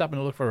they stopping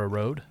to look for a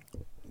road?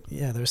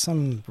 Yeah, there's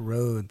some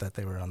road that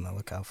they were on the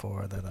lookout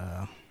for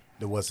that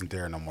it wasn't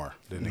there no more.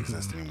 Didn't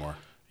exist anymore.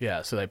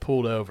 Yeah, so they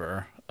pulled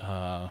over.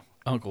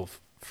 Uncle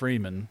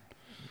Freeman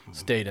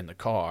stayed in the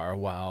car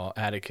while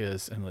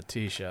Atticus and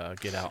Letitia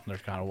get out, and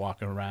they're kind of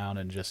walking around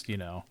and just,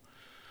 and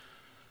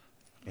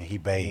he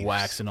bathed.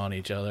 Waxing on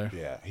each other.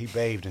 Yeah, he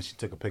bathed, and she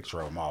took a picture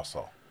of him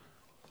also.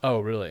 Oh,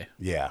 really?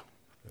 Yeah.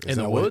 In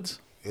the woods?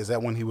 Is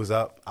that when he was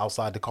up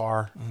outside the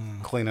car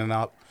cleaning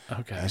up?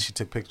 Okay. And she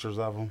took pictures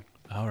of him?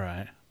 All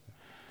right.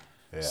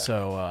 Yeah.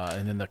 So,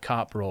 and then the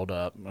cop rolled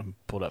up and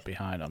pulled up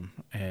behind him,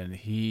 and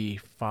he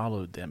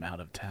followed them out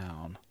of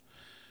town.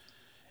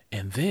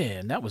 And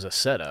then that was a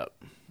setup.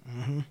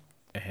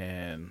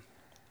 And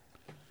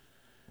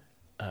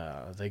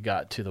they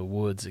got to the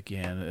woods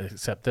again,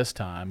 except this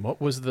time,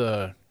 what was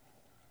the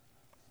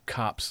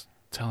cops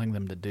telling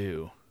them to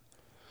do?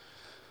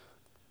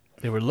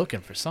 They were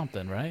looking for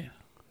something, right?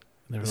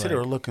 They said they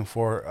were looking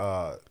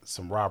for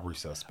some robbery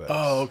suspects.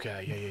 Oh,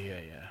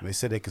 okay. Yeah. They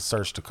said they could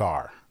search the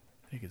car.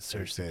 They could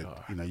search the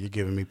car. You know, you're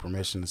giving me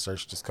permission to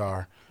search this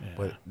car,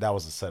 but that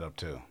was a setup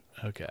too.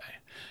 Okay,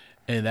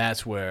 and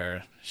that's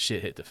where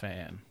shit hit the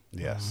fan.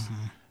 Yes,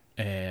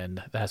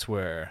 and that's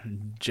where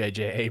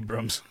J.J.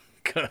 Abrams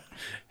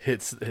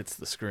hits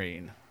the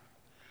screen,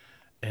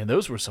 and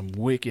those were some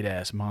wicked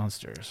ass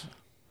monsters.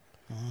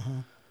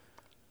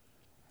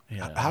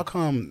 Yeah. How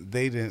come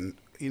they didn't?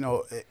 You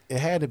know, it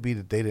had to be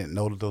that they didn't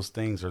know that those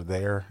things are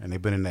there, and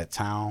they've been in that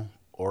town,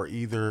 or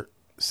either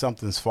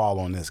something's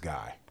following this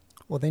guy.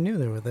 Well, they knew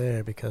they were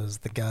there because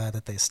the guy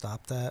that they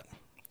stopped at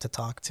to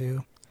talk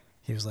to,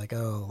 he was like,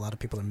 "Oh, a lot of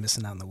people are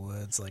missing out in the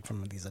woods, like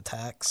from these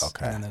attacks."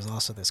 Okay. And then there's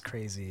also this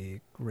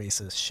crazy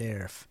racist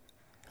sheriff.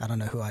 I don't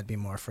know who I'd be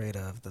more afraid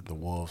of: The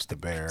wolves, the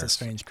bears, the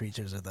strange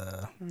creatures, or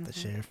the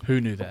sheriff.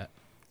 Who knew that?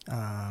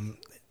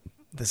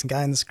 This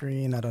guy on the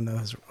screen, I don't know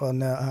his. Well,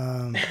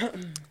 no,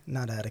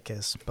 not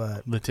Atticus,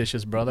 but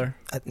Letitia's brother.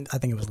 I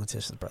think it was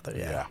Letitia's brother.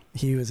 Yeah.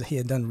 He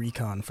had done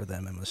recon for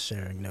them and was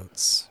sharing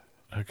notes.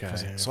 Okay.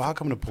 So how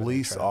come the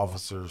police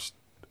officers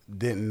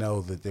didn't know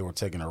that they were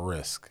taking a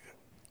risk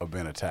of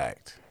being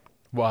attacked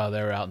While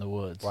they were out in the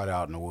woods. right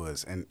out in the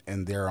woods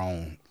in their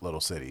own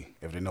little city?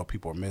 If they know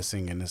people are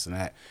missing and this and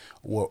that,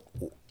 what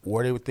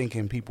were they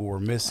thinking people were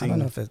missing? I don't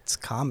know if it's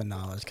common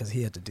knowledge because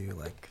he had to do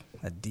like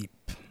a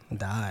deep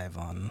dive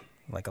on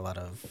like a lot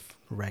of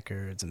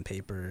records and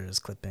papers,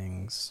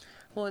 clippings.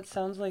 Well, it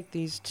sounds like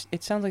these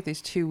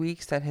 2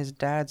 weeks that his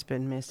dad's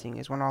been missing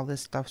is when all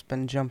this stuff's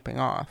been jumping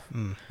off.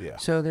 Yeah.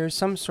 So there's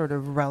some sort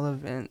of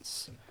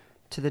relevance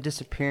to the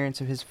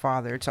disappearance of his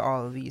father to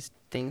all of these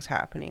things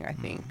happening. I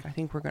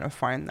think we're gonna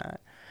find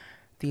that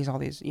all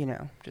these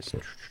just.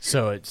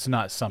 So it's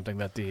not something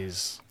that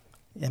these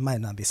It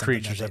might not be something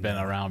creatures that have they been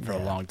know. around for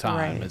a long time.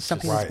 Right. It's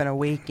Something just, that's been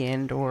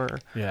awakened or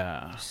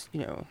yeah. just,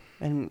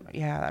 and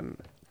yeah.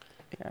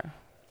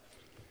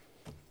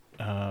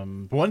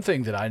 One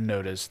thing that I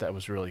noticed that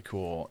was really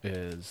cool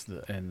is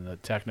in the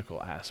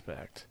technical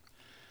aspect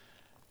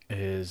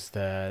is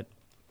that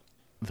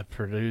the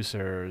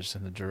producers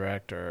and the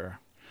director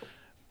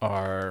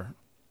are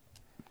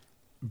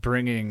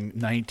bringing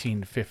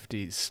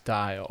 1950s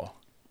style,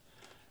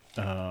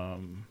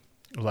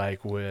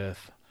 like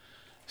with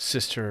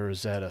Sister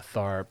Rosetta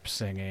Tharpe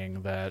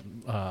singing that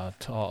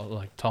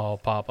Tall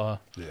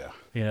Papa. Yeah.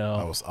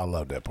 I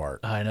love that part.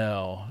 I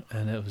know,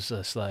 and it was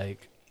just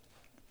like,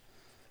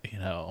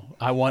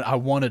 I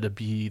wanted to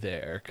be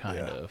there, kind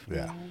of.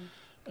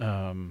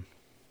 Yeah.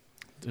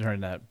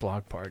 During that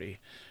block party,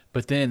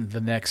 but then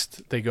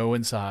they go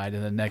inside,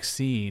 and the next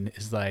scene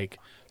is like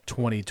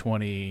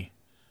 2020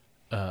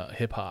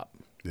 hip hop.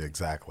 Yeah,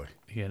 exactly.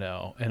 And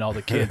all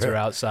the kids are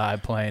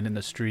outside playing in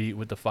the street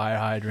with the fire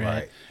hydrant.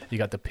 Right. You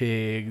got the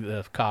pig,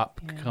 the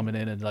cop coming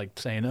in and like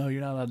saying, "No,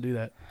 you're not allowed to do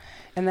that."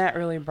 And that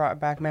really brought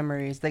back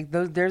memories. Like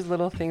there's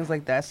little things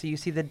like that. So you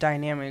see the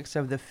dynamics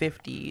of the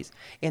 50s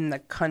in the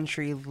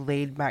country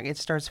laid back. It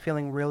starts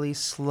feeling really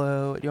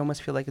slow. You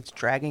almost feel like it's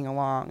dragging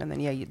along. And then,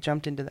 you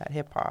jumped into that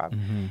hip hop.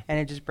 And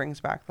it just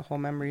brings back the whole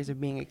memories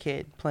of being a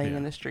kid, playing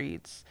in the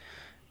streets,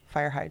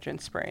 fire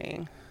hydrant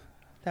spraying.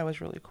 That was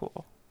really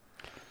cool.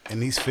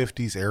 And these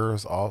 50s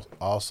eras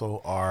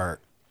also are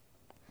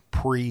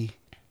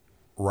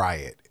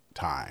pre-riot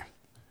time.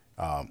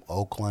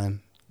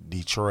 Oakland,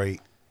 Detroit,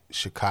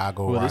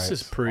 Chicago. Well, riots,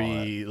 this is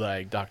pre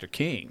like Dr.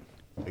 King.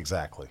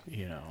 Exactly.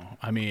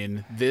 I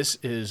mean, this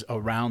is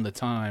around the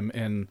time,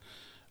 and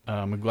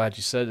I'm glad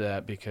you said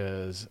that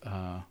because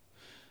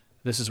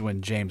this is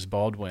when James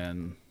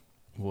Baldwin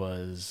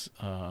was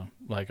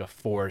like a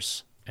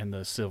force in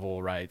the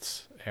civil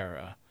rights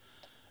era,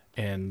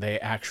 and they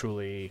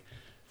actually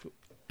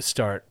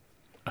start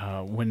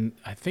when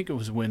I think it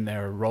was when they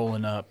were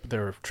rolling up, they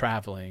were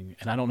traveling,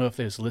 and I don't know if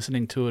they was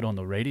listening to it on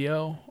the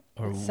radio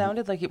or It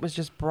sounded like it was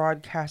just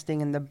broadcasting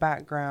in the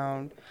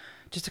background,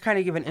 just to kind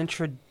of give an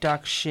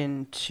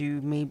introduction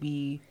to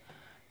maybe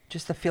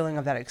just the feeling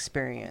of that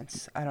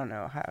experience. I don't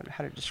know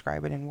how to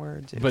describe it in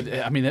words. But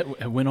I mean,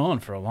 it went on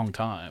for a long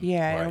time.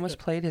 Yeah, Right. it almost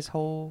played his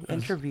whole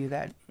interview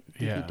that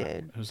he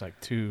did. It was like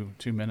two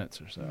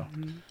minutes or so.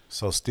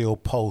 So still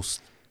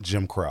post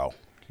Jim Crow.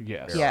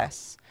 Yes.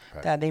 Yes,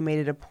 Okay. that they made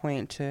it a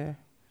point to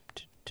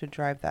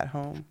drive that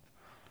home.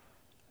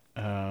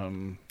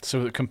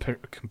 So the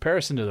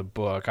comparison to the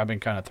book, I've been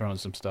kind of throwing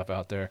some stuff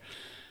out there.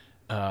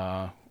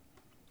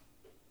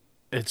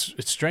 It's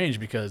strange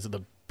because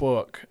the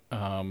book,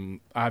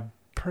 I've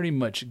pretty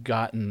much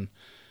gotten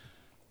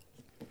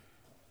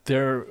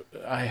there.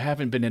 I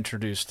haven't been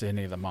introduced to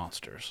any of the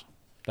monsters.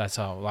 That's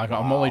how. Like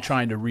I'm only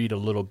trying to read a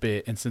little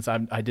bit, and since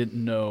I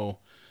didn't know.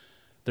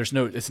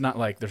 It's not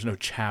like there's no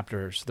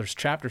chapters. There's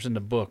chapters in the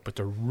book, but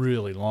they're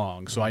really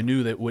long. So I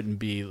knew that wouldn't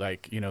be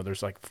like,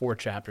 there's like 4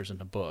 chapters in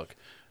the book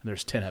and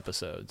there's 10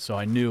 episodes. So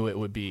I knew it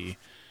would be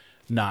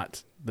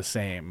not the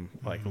same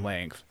like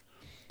length.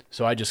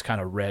 So I just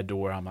kind of read to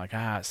where I'm like,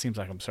 it seems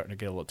like I'm starting to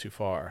get a little too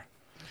far.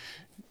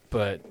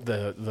 But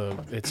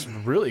it's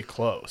really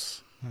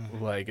close.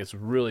 Like it's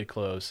really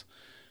close.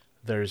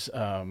 There's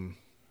a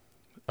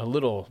a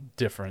little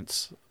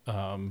difference.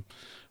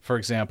 For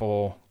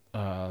example,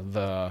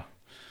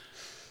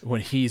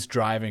 when he's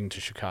driving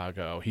to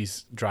Chicago,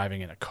 he's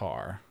driving in a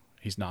car.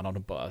 He's not on a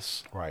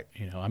bus. Right.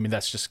 You know, I mean,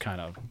 that's just kind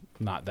of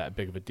not that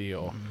big of a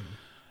deal.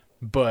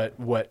 But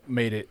what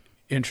made it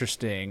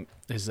interesting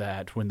is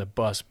that when the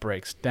bus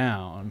breaks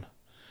down,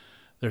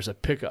 there's a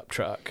pickup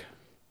truck.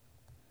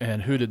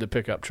 And who did the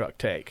pickup truck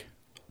take?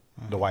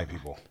 The white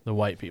people. The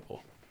white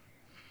people.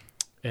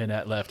 And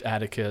that left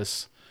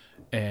Atticus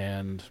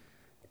and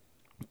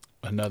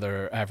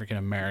another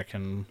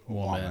African-American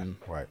woman.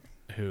 Right.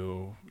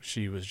 Who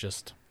she was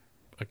just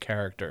a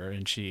character,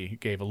 and she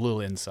gave a little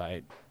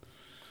insight.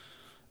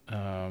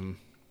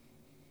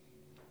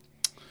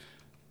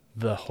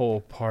 The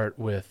whole part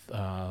with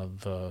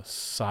the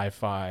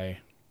sci-fi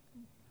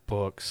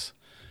books,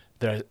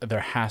 there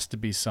has to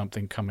be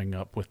something coming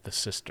up with the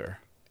sister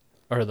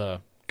or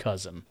the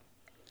cousin,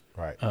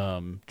 Right.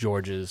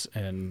 George's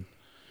and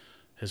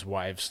his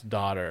wife's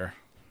daughter,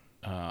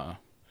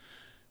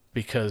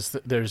 because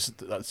there's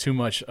too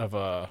much of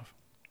a,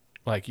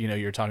 like, you know,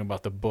 you're talking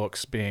about the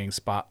books being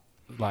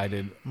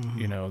spotlighted.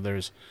 You know,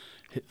 there's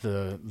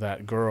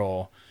that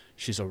girl.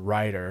 She's a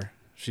writer.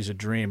 She's a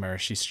dreamer.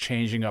 She's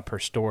changing up her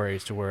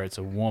stories to where it's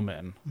a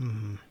woman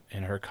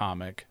in her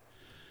comic.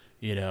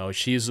 You know,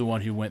 she's the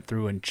one who went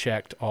through and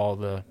checked all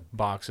the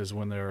boxes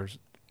when they were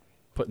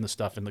putting the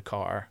stuff in the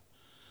car.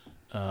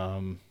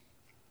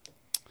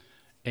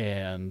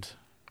 And,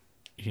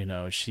 you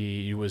know,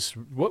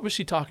 what was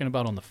she talking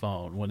about on the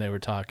phone when they were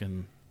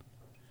talking?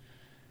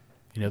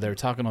 You know, they were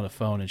talking on the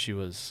phone, and she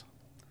was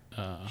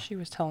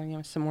telling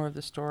him some more of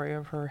the story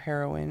of her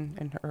heroine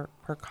and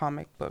her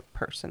comic book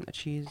person that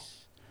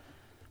she's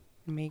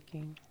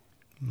making.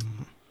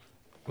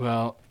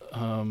 Well,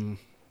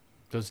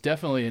 it was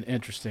definitely an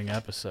interesting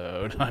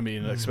episode. I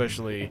mean,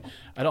 especially,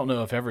 I don't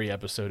know if every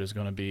episode is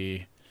going to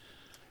be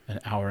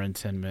an hour and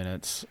 10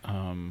 minutes,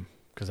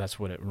 because that's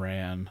what it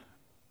ran.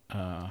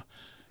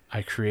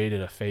 I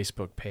created a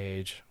Facebook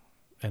page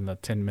in the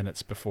 10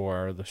 minutes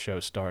before the show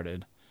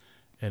started,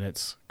 and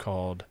it's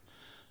called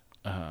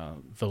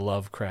the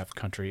Lovecraft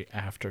Country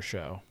After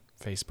Show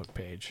Facebook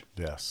page.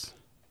 Yes.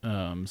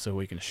 So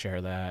we can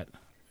share that.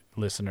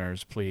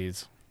 Listeners,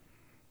 please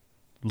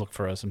look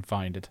for us and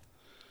find it.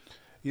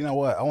 You know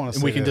what? I want to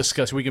say we can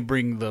discuss. We can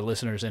bring the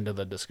listeners into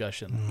the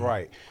discussion.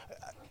 Right.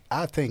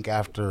 I think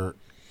after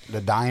the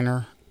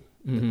diner,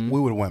 we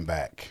would have went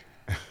back.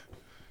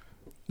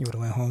 You would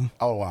have went home?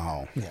 I would have went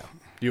home. Yeah.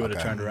 You would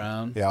have turned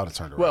around? Yeah, I would have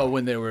turned around. Well,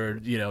 when they were,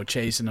 you know,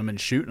 chasing them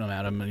and shooting them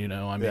at them, you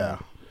know, I mean. Yeah.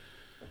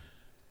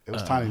 It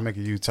was time to make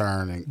a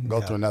U-turn and go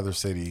to another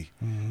city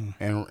and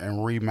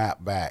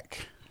remap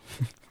back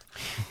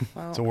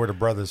to where the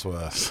brothers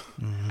was.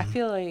 I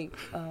feel like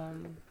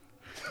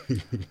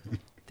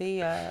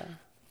they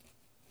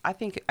I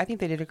think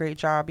they did a great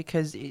job,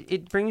 because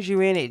it brings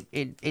you in.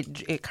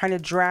 It kind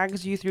of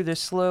drags you through the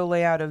slow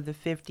layout of the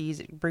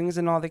 50s. It brings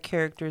in all the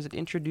characters. It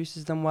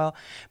introduces them well,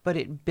 but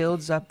it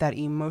builds up that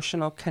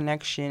emotional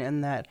connection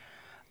and that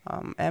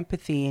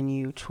empathy in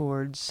you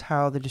towards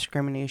how the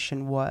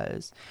discrimination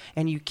was,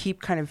 and you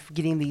keep kind of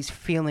getting these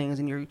feelings,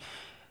 and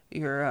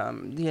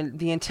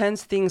the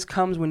intense things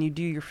comes when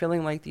you're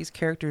feeling like these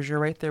characters, you're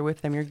right there with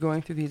them, you're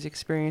going through these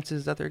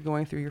experiences that they're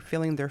going through, you're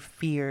feeling their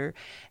fear,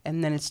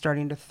 and then it's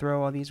starting to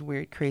throw all these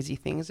weird, crazy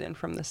things in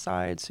from the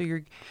side. So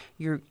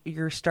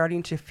you're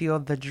starting to feel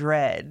the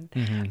dread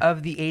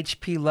of the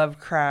H.P.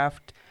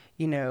 Lovecraft,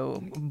 you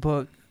know,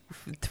 book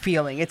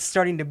feeling. It's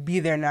starting to be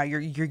there now. You're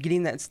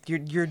getting that.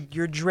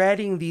 You're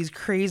dreading these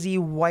crazy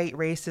white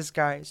racist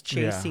guys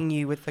chasing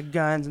you with the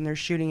guns, and they're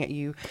shooting at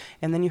you,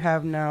 and then you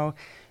have now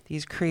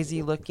these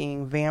crazy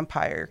looking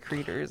vampire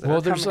creatures.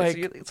 Well, there's like,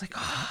 it's like,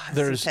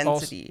 there's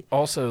intensity.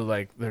 Also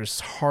like there's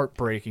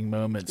heartbreaking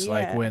moments,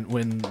 like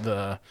when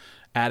the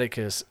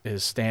Atticus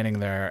is standing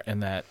there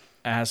and that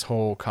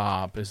asshole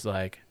cop is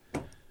like,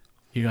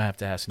 you're gonna have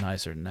to ask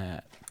nicer than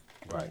that.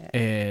 Right.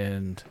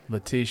 And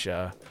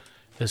Letitia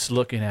is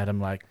looking at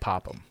him like,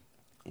 pop him.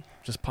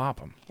 Just pop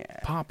him. Yeah.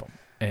 Pop him.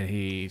 And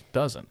he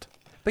doesn't.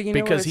 But you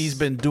know, because he's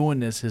been doing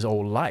this his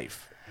whole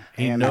life.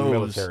 He knows.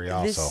 Military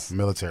also.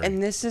 Military.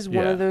 And this is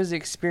one of those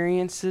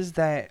experiences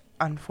that,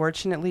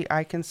 unfortunately,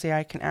 I can say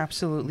I can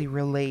absolutely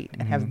relate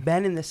and have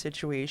been in the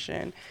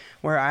situation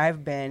where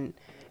I've been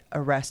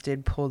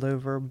arrested, pulled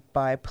over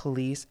by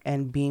police,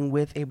 and being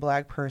with a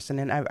black person,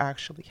 and I've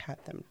actually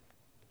had them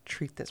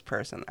treat this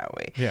person that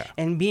way. Yeah.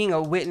 And being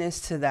a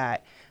witness to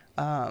that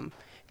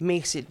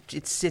makes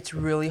it sits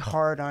really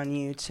hard on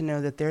you to know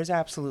that there's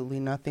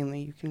absolutely nothing that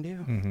you can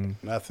do.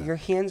 Nothing. Your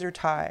hands are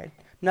tied.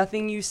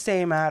 Nothing you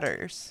say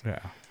matters. Yeah.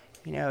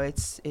 You know,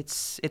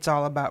 it's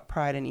all about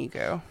pride and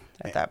ego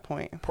at that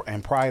point.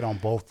 And pride on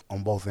both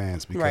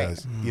ends,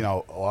 because you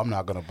know, I'm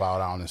not going to bow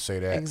down and say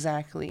that.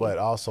 Exactly. But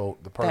also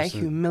the person, that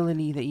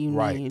humility that you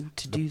need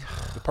to do.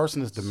 The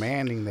person that's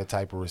demanding that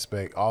type of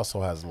respect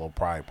also has a little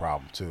pride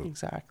problem too.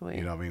 Exactly.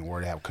 You know what I mean? Where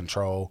they have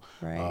control,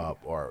 right.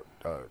 Or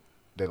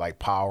they like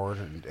power,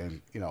 and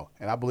you know,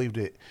 and I believe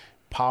that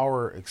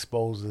power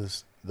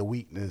exposes the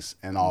weakness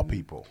in all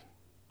people.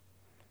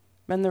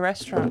 And the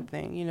restaurant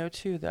thing, you know,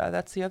 too.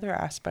 That's the other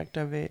aspect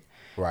of it.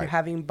 Right.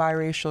 Having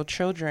biracial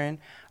children,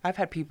 I've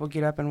had people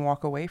get up and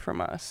walk away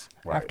from us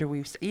after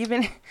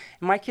even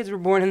my kids were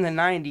born in the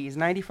 90s,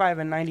 95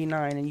 and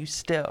 99, and you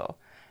still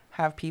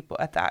have people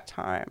at that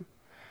time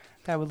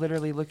that would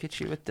literally look at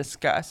you with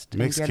disgust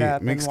and get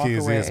up and walk away. Mixed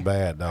kids is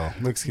bad, though.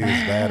 Mixed kids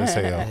is bad as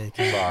hell.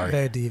 Sorry.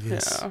 Very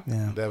devious.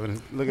 Yeah.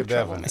 Devin, look at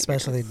Devin.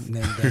 Especially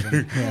named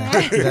Devin.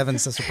 Yeah.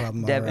 Devin's such a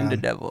problem. Devin the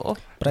devil.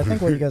 But I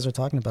think what you guys are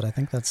talking about, I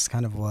think that's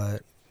kind of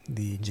what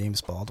the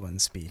James Baldwin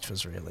speech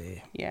was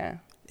really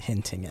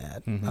hinting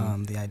at.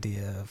 The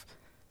idea of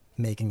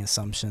making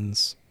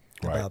assumptions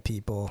about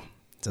people.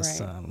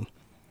 Just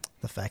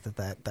the fact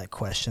that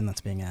question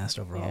that's being asked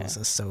overall is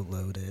just so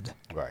loaded.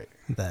 Right.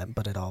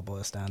 But it all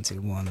boils down to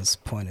one's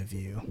point of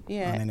view on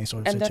any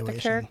sort of and situation. That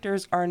the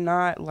characters are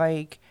not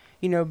like,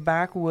 you know,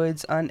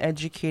 backwoods,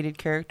 uneducated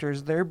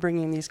characters. They're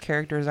bringing these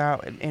characters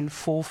out in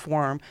full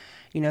form.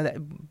 You know,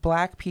 that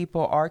black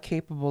people are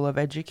capable of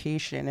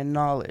education and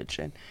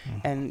knowledge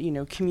and you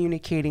know,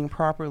 communicating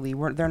properly.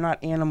 They're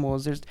not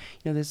animals. There's,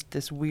 you know,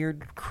 this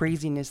weird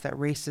craziness that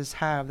races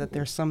have, that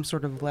there's some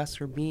sort of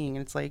lesser being.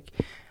 And it's like,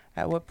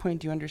 at what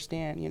point do you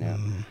understand, you know,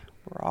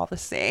 we're all the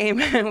same.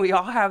 We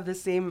all have the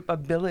same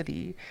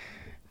ability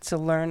to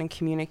learn and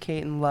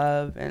communicate and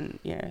love. And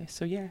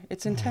so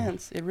it's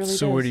intense. It really is.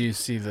 So where do you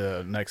see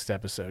the next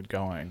episode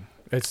going?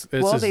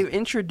 They've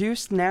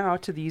introduced now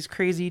to these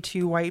crazy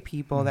two white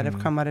people that have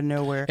come out of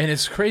nowhere. And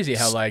it's crazy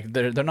how, like,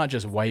 they're not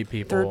just white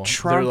people. They're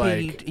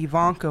Trumpy, like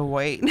Ivanka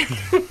white.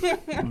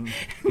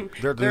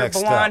 They're They're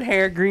blonde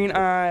hair, green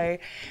eye.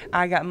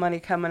 I got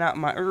money coming out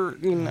my,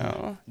 you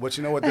know. But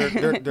you know what? They're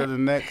the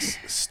next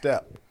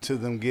step to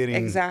them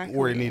getting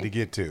where they need to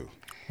get to.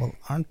 Well,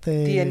 aren't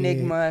they? The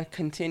enigma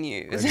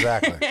continues.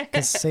 Exactly.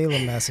 Because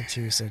Salem,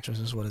 Massachusetts, which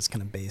is what it's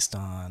kind of based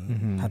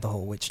on, had the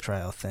whole witch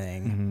trial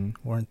thing.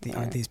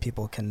 Aren't these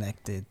people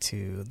connected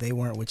to? They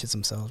weren't witches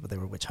themselves, but they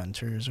were witch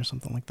hunters or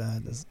something like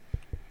that.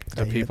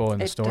 The people in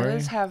the story? It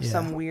does have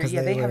some weird.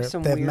 They have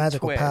some weird. They have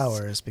magical twists.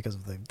 powers because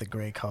of the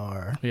gray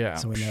car. Yeah.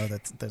 So we know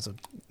that there's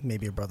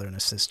maybe a brother and a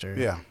sister.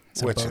 Yeah.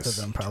 So witches. both of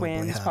them probably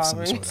Twins, have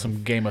probably.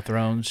 some Game of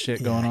Thrones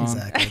shit going on.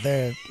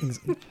 Exactly.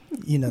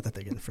 You know that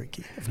they're getting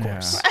freaky, of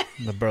course.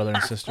 The brother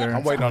and sister.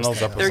 I'm waiting on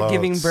those episodes. They're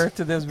giving birth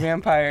to those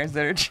vampires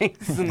that are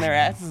chasing their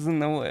asses in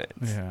the woods.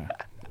 Yeah.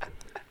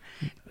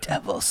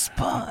 Devil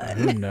spawn.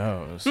 Who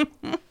knows?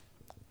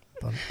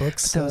 But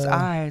books. Those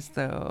eyes,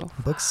 though.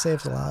 Books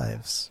save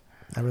lives.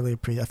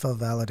 I felt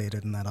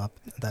validated in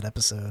that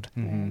episode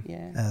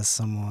as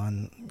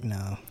someone, you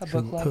know,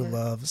 who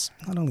loves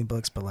not only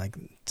books but like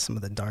some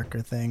of the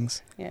darker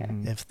things. Yeah.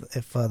 If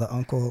the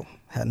uncle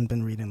hadn't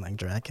been reading like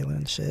Dracula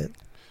and shit,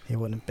 he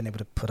wouldn't have been able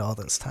to put all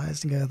those ties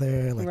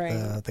together.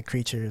 Like the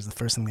creatures, the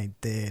first thing they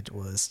did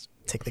was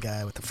take the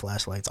guy with the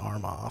flashlight's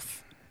arm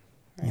off.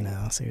 Right. You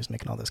know, so he was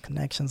making all those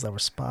connections that were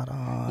spot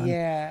on.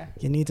 Yeah.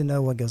 You need to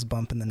know what goes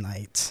bump in the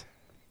night,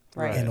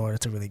 in order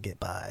to really get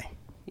by.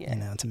 Yeah.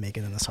 You know, to make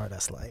it in this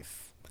hard-ass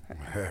life.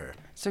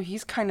 So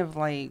he's kind of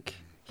like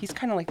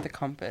the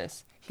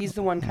compass. He's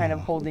the one kind of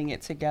holding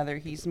it together.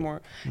 He's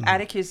more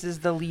Atticus is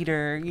the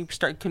leader. You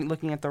start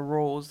looking at the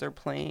roles they're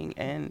playing,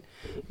 and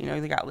you know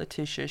they got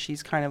Letitia.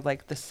 She's kind of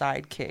like the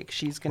sidekick.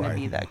 She's gonna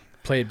be that.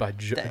 Played by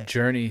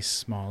Journey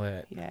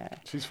Smollett. Yeah,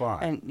 she's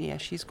fine.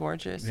 And she's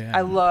gorgeous. Yeah. I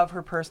love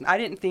her person. I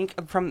didn't think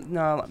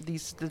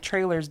the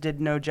trailers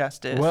did no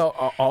justice.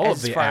 Well, all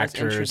of the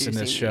actors in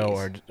this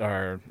show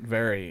are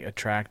very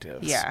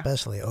attractive. Yeah,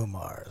 especially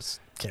Omar's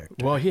character.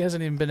 Well, he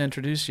hasn't even been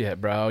introduced yet,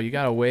 bro. You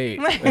gotta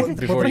wait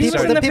before he you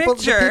starts. start. The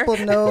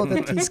people know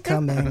that he's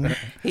coming, and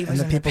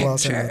the people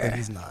also know picture. that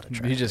he's not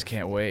attractive. You just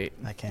can't wait.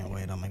 I can't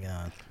wait. Oh my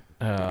god.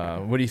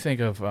 What do you think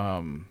of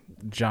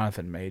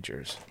Jonathan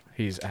Majors?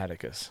 He's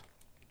Atticus.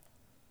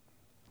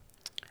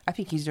 I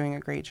think he's doing a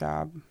great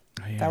job.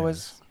 He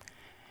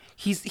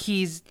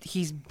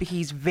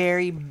He's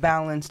very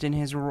balanced in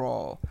his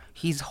role.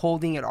 He's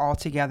holding it all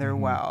together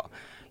well.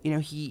 You know,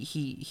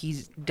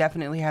 he's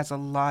definitely has a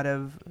lot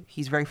of.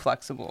 He's very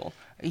flexible.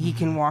 He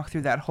can walk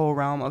through that whole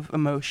realm of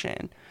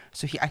emotion.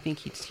 So I think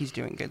he's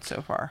doing good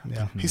so far.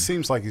 Yeah. He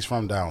seems like he's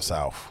from down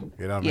south.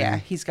 You know what I mean? Yeah,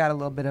 he's got a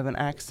little bit of an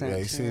accent. Yeah,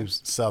 he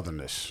seems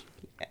southernish.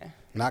 Yeah.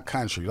 Not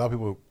country. A lot of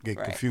people get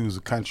confused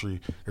with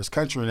country. There's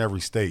country in every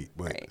state,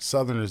 but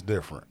southern is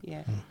different.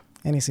 Yeah.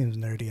 And he seems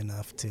nerdy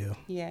enough too.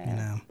 Yeah. You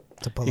know,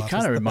 to pull He off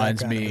kind of the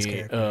reminds background his me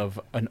character. of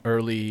an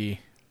early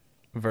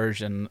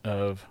version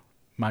of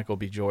Michael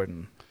B.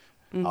 Jordan.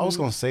 I was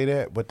going to say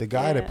that, but the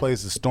guy that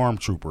plays the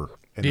stormtrooper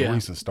in the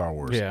recent Star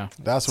Wars,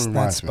 that's what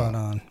reminds me spot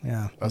of. on.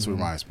 Yeah. That's what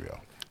reminds me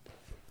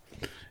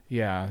of.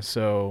 Yeah,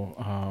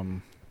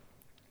 so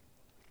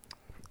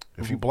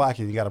if you're black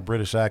and you got a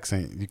British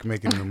accent, you can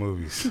make it in the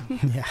movies.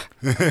 Yeah.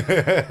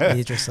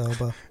 Idris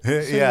Elba.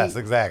 Yes,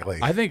 exactly.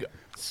 I think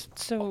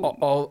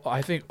So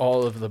I think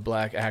all of the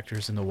black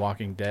actors in The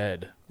Walking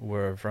Dead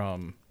were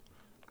from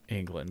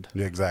England.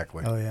 Yeah,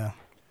 exactly. Oh yeah.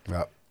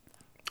 Yep.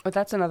 But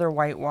that's another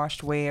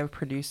whitewashed way of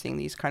producing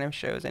these kind of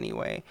shows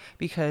anyway,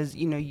 because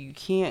you know you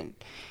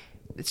can't.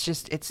 It's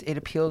just it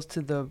appeals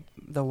to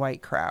the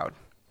white crowd.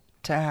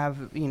 to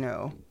have,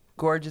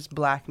 gorgeous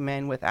black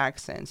men with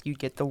accents. You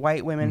get the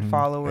white women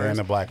followers And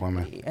the black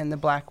women. and the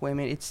black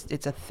women. It's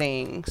a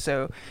thing.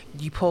 So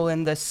you pull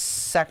in the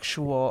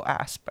sexual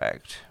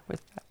aspect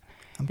with that,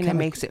 and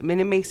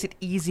it makes it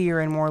easier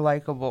and more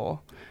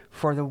likable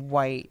for the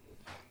white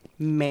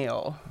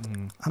male.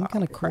 I'm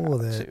kind of cool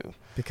with it too.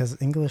 because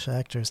English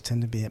actors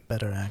tend to be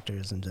better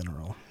actors in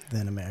general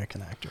than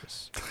American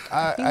actors.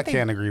 I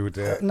can't agree with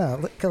that.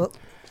 No,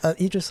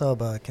 Idris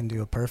Elba can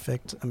do a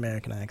perfect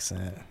American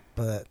accent,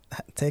 but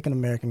take an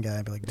American guy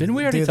and be like, Didn't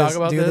we already talk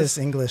about do this? this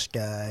English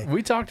guy.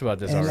 We talked about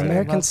this And already.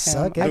 Americans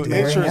suck at Dude, doing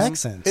Idris-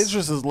 accents.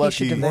 Idris is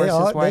lucky. They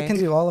can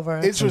do all of our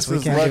accents. Idris We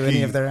is can't do any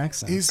lucky. of their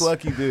accents. He's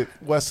lucky that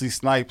Wesley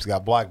Snipes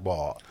got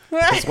blackballed.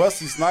 Because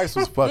Wesley Snipes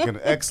was fucking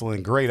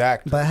excellent, great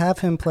actor. But have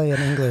him play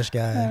an English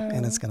guy,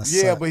 and it's gonna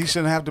suck. Yeah, but he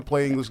shouldn't have to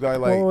play English guy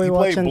like Well, we he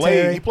played watching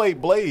Blade. Terry- He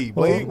played Blade.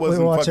 Well, Blade we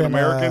wasn't were fucking watching,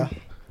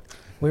 American.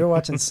 We were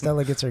watching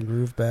Stella Gets Her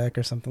Groove Back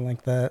or something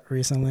like that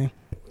recently.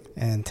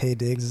 And Taye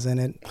Diggs is in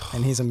it,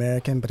 and he's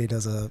American, but he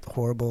does a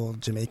horrible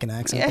Jamaican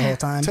accent the whole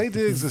time. Taye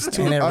Diggs is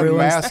too And it ruins-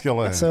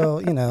 unmasculine.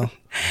 So,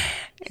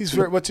 He's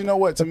very, but you know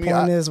what? To the me,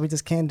 point is we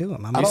just can't do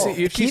him.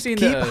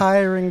 Keep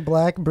hiring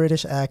black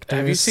British actors.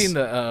 Have you seen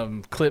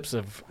the clips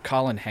of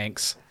Colin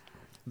Hanks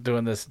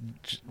doing this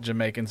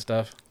Jamaican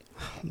stuff?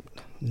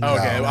 No,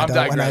 Okay, well, I'm I don't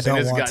digressing.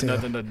 It's want got to.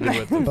 nothing to do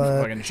with the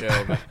But- fucking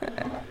show.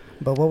 But.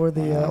 But what were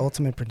the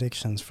ultimate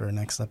predictions for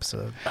next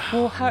episode?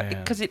 Well, man.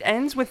 because it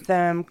ends with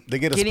them They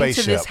get a getting to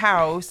spaceship. this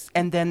house,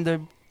 and then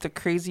the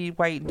crazy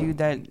white dude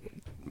that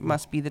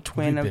must be the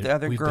twin of the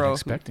other we've girl. Been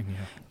expecting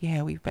you.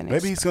 Yeah, we've been.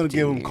 maybe he's gonna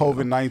give him expecting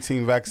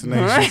you. COVID-19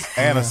 vaccinations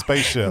and a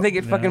spaceship. They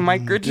get fucking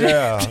microchipped.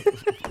 Yeah,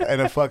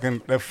 and that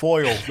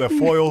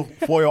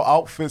foil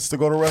outfits to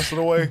go the rest of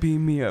the way.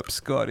 Beam me up,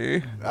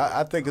 Scotty.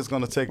 I think it's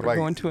gonna take We're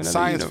going to another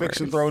science universe.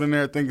 fiction thrown in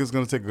there. I think it's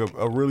gonna take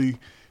a really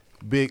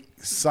big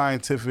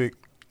scientific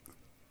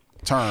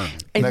turn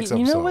And next you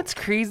episode. know what's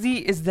crazy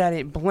is that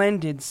it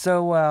blended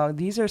so well.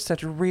 These are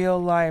such real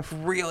life,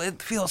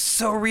 it feels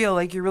so real,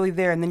 like you're really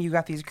there. And then you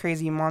got these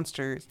crazy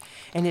monsters,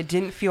 and it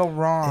didn't feel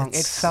wrong.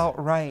 It felt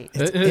right.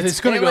 It's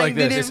going to go like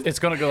this. didn't- It's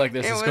going to go like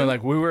this. it It's going was-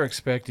 like, we were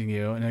expecting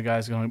you. And the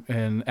guy's going,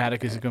 and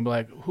Atticus is going to be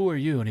like, who are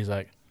you? And he's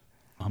like,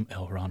 I'm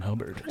L. Ron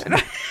Hubbard.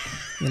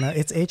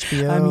 It's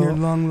HBO. I'm your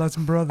long lost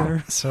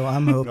brother. So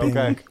I'm hoping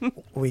Okay.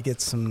 we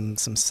get some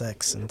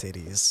sex and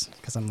titties,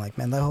 because I'm like,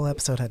 man, that whole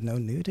episode had no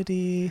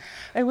nudity.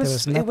 It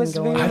was nothing going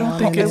very. on. I don't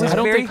think it it's- was I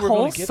don't very think we're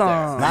gonna get there.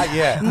 wholesome. Not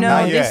yet. No,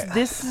 Not this yet.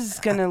 this is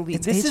gonna lead.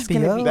 It's This is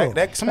gonna HBO. be.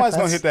 That somebody's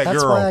gonna hit that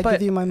That's girl. why I But-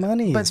 give you my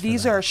money. But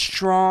these are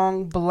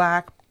strong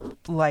black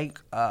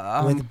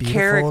With beautiful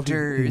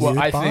characters. nude Well,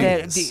 I think-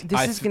 bodies.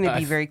 This is going to I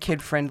be very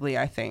kid friendly,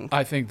 I think.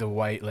 I think the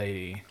white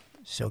lady,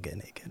 She'll get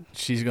naked.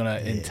 she's going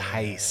to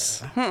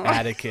entice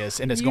Atticus,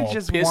 and it's You going to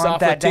just piss want off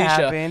that to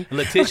Letitia. happen. And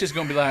Letitia's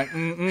going to be like,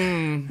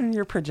 mm-mm.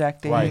 You're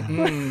projecting. Right.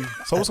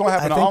 So what's gonna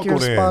happen I to think Uncle you're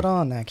then? spot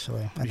on,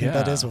 actually. I think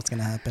that Yeah. is what's going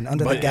to happen.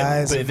 Under But, the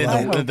guise but of then,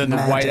 like, the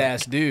magic. white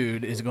ass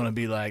dude is going to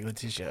be like,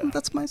 Letitia.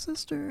 That's my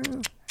sister.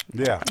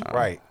 Yeah,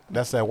 right.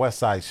 That's that West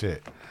Side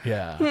shit.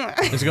 Yeah.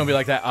 It's going to be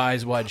like that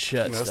eyes wide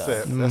shut That's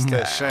stuff. That's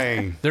that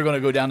shame. They're going to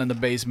go down in the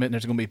basement, and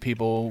there's going to be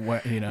people,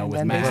 with And then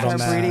they masks. start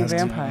Little breeding masks.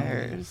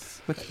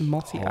 vampires with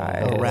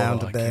multi-eyes. Oh, Around I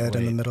the can't bed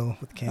in the wait. middle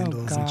with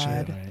candles and shit.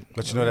 God. Right.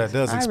 But you know that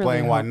does I explain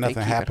really why hope they nothing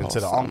keep it happened to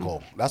the wholesome.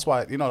 uncle. That's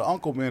why the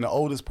uncle being the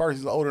oldest person,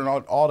 he's older than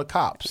all the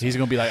cops. He's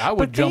going to be like, I would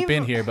But jump they've-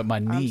 in here, but my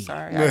I'm knee.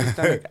 sorry.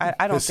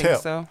 I don't His think hip.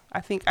 so. I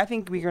think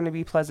we're going to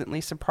be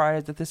pleasantly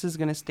surprised that this is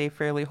going to stay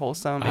fairly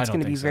wholesome. I It's don't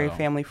going to be think very so.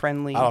 family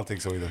friendly. I don't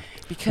think so either.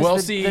 Because Well,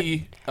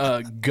 the-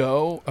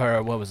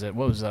 or what was it?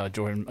 What was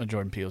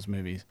Jordan Peele's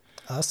movies?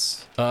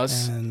 Us.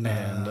 Us And,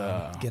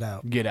 and Get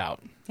Out. Get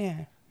Out.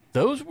 yeah.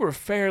 Those were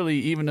fairly,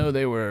 even though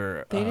they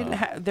were. They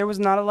didn't there was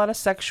not a lot of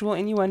sexual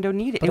innuendo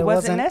needed. But It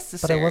wasn't But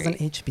necessary. it wasn't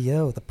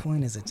HBO. The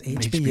point is, it's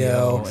HBO,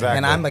 HBO, exactly.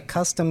 and I'm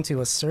accustomed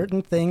to a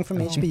certain thing from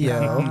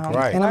HBO, God.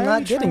 Right. and I'm Why are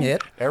not you getting trying-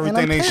 it. Everything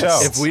and I'm they pissed. show.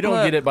 If we don't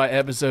Look. get it by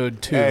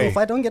episode 2, Hey. If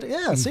I don't get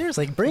it,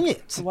 seriously, bring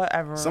it.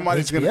 Whatever.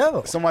 Somebody's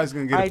HBO.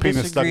 gonna get a I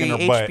penis stuck disagree. in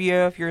their butt.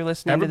 HBO, if you're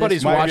listening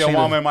Everybody's to this, Might be a watching the-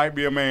 woman, might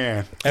be a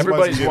man.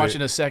 everybody's Somebody's watching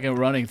get a second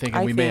running, thinking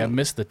I we may have think-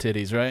 missed the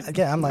titties, right?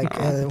 Yeah, I'm like,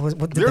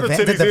 what, There the did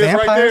titties the is right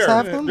vampires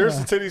have there. them? There's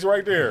the titties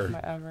right there.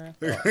 whatever.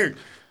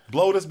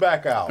 Blow this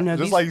back out, No,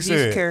 just these, like you these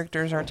said.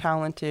 characters are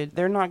talented.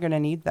 They're not going to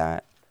need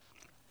that.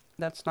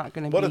 That's not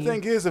going to But be. the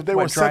thing is, if they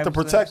what were sent to drives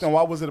protect this. them,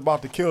 why was it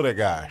about to kill that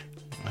guy?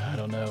 I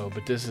don't know,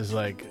 but this is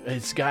like,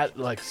 it's got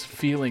like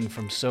feeling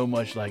from so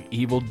much like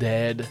Evil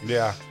Dead,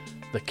 Yeah,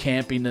 the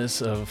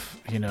campiness of,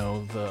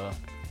 the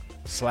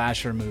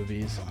slasher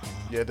movies.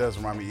 yeah, it does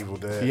remind me of Evil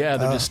Dead. Yeah,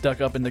 they're just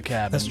stuck up in the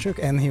cabin. That's true,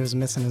 and he was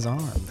missing his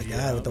arm. The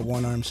guy with the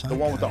one arm shot. the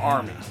one with the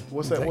army.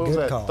 What's that? That What was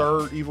good that call.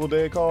 third Evil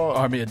Dead called?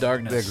 Army of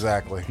Darkness.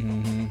 Exactly.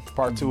 hmm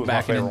Part 2 was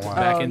Back my in- favorite one.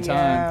 back in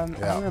time.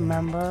 Yeah, I Yeah.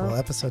 remember. Well,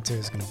 episode 2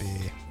 is going to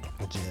be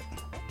legit.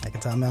 I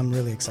can tell. I'm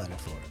really excited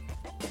for it.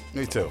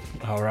 Me too.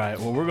 All right.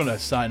 Well, we're going to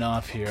sign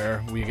off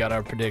here. We got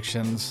our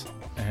predictions,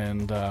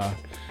 and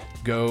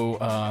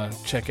go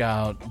check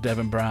out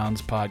Devin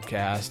Brown's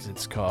podcast.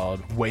 It's called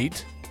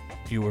Wait,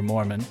 You Were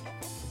Mormon.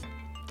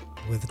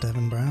 With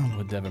Devin Brown.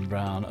 With Devin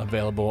Brown,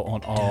 available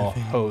on all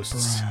Devin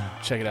hosts. Brown.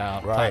 Check it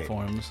out, Right.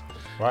 platforms.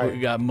 Right. We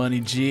got Money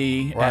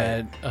G Right.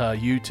 at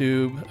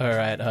YouTube or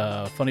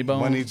at Funny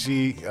Bone. Money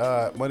G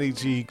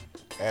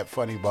at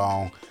Funny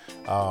Bone.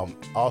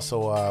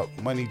 Also,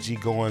 Money G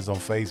Goins on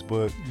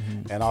Facebook,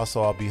 and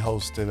also I'll be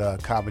hosting a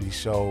comedy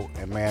show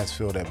in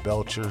Mansfield at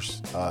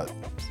Belcher's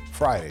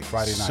Friday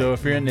night. So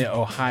if you're in the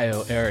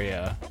Ohio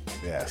area,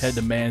 yes, head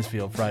to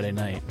Mansfield Friday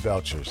night.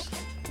 Belcher's.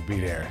 We'll be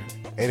there,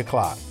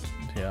 8:00.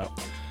 Yeah.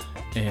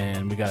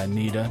 And we got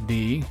Anita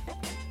D.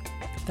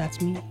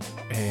 That's me.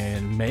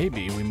 And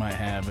maybe we might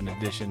have an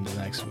addition to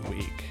next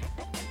week.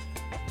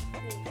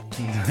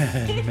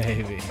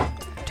 Maybe.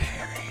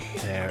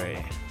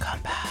 Terry. Come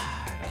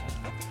back.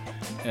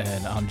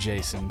 And I'm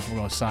Jason. We're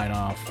going to sign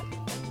off.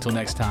 Till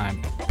next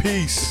time.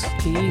 Peace.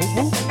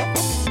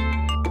 Peace.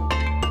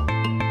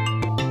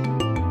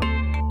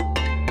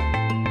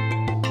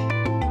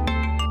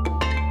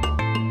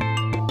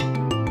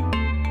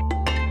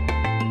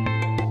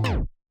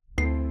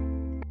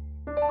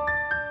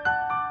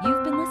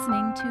 You've been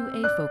listening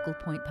to a Focal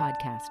Point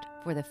podcast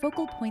for the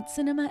Focal Point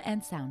Cinema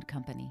and Sound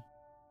Company.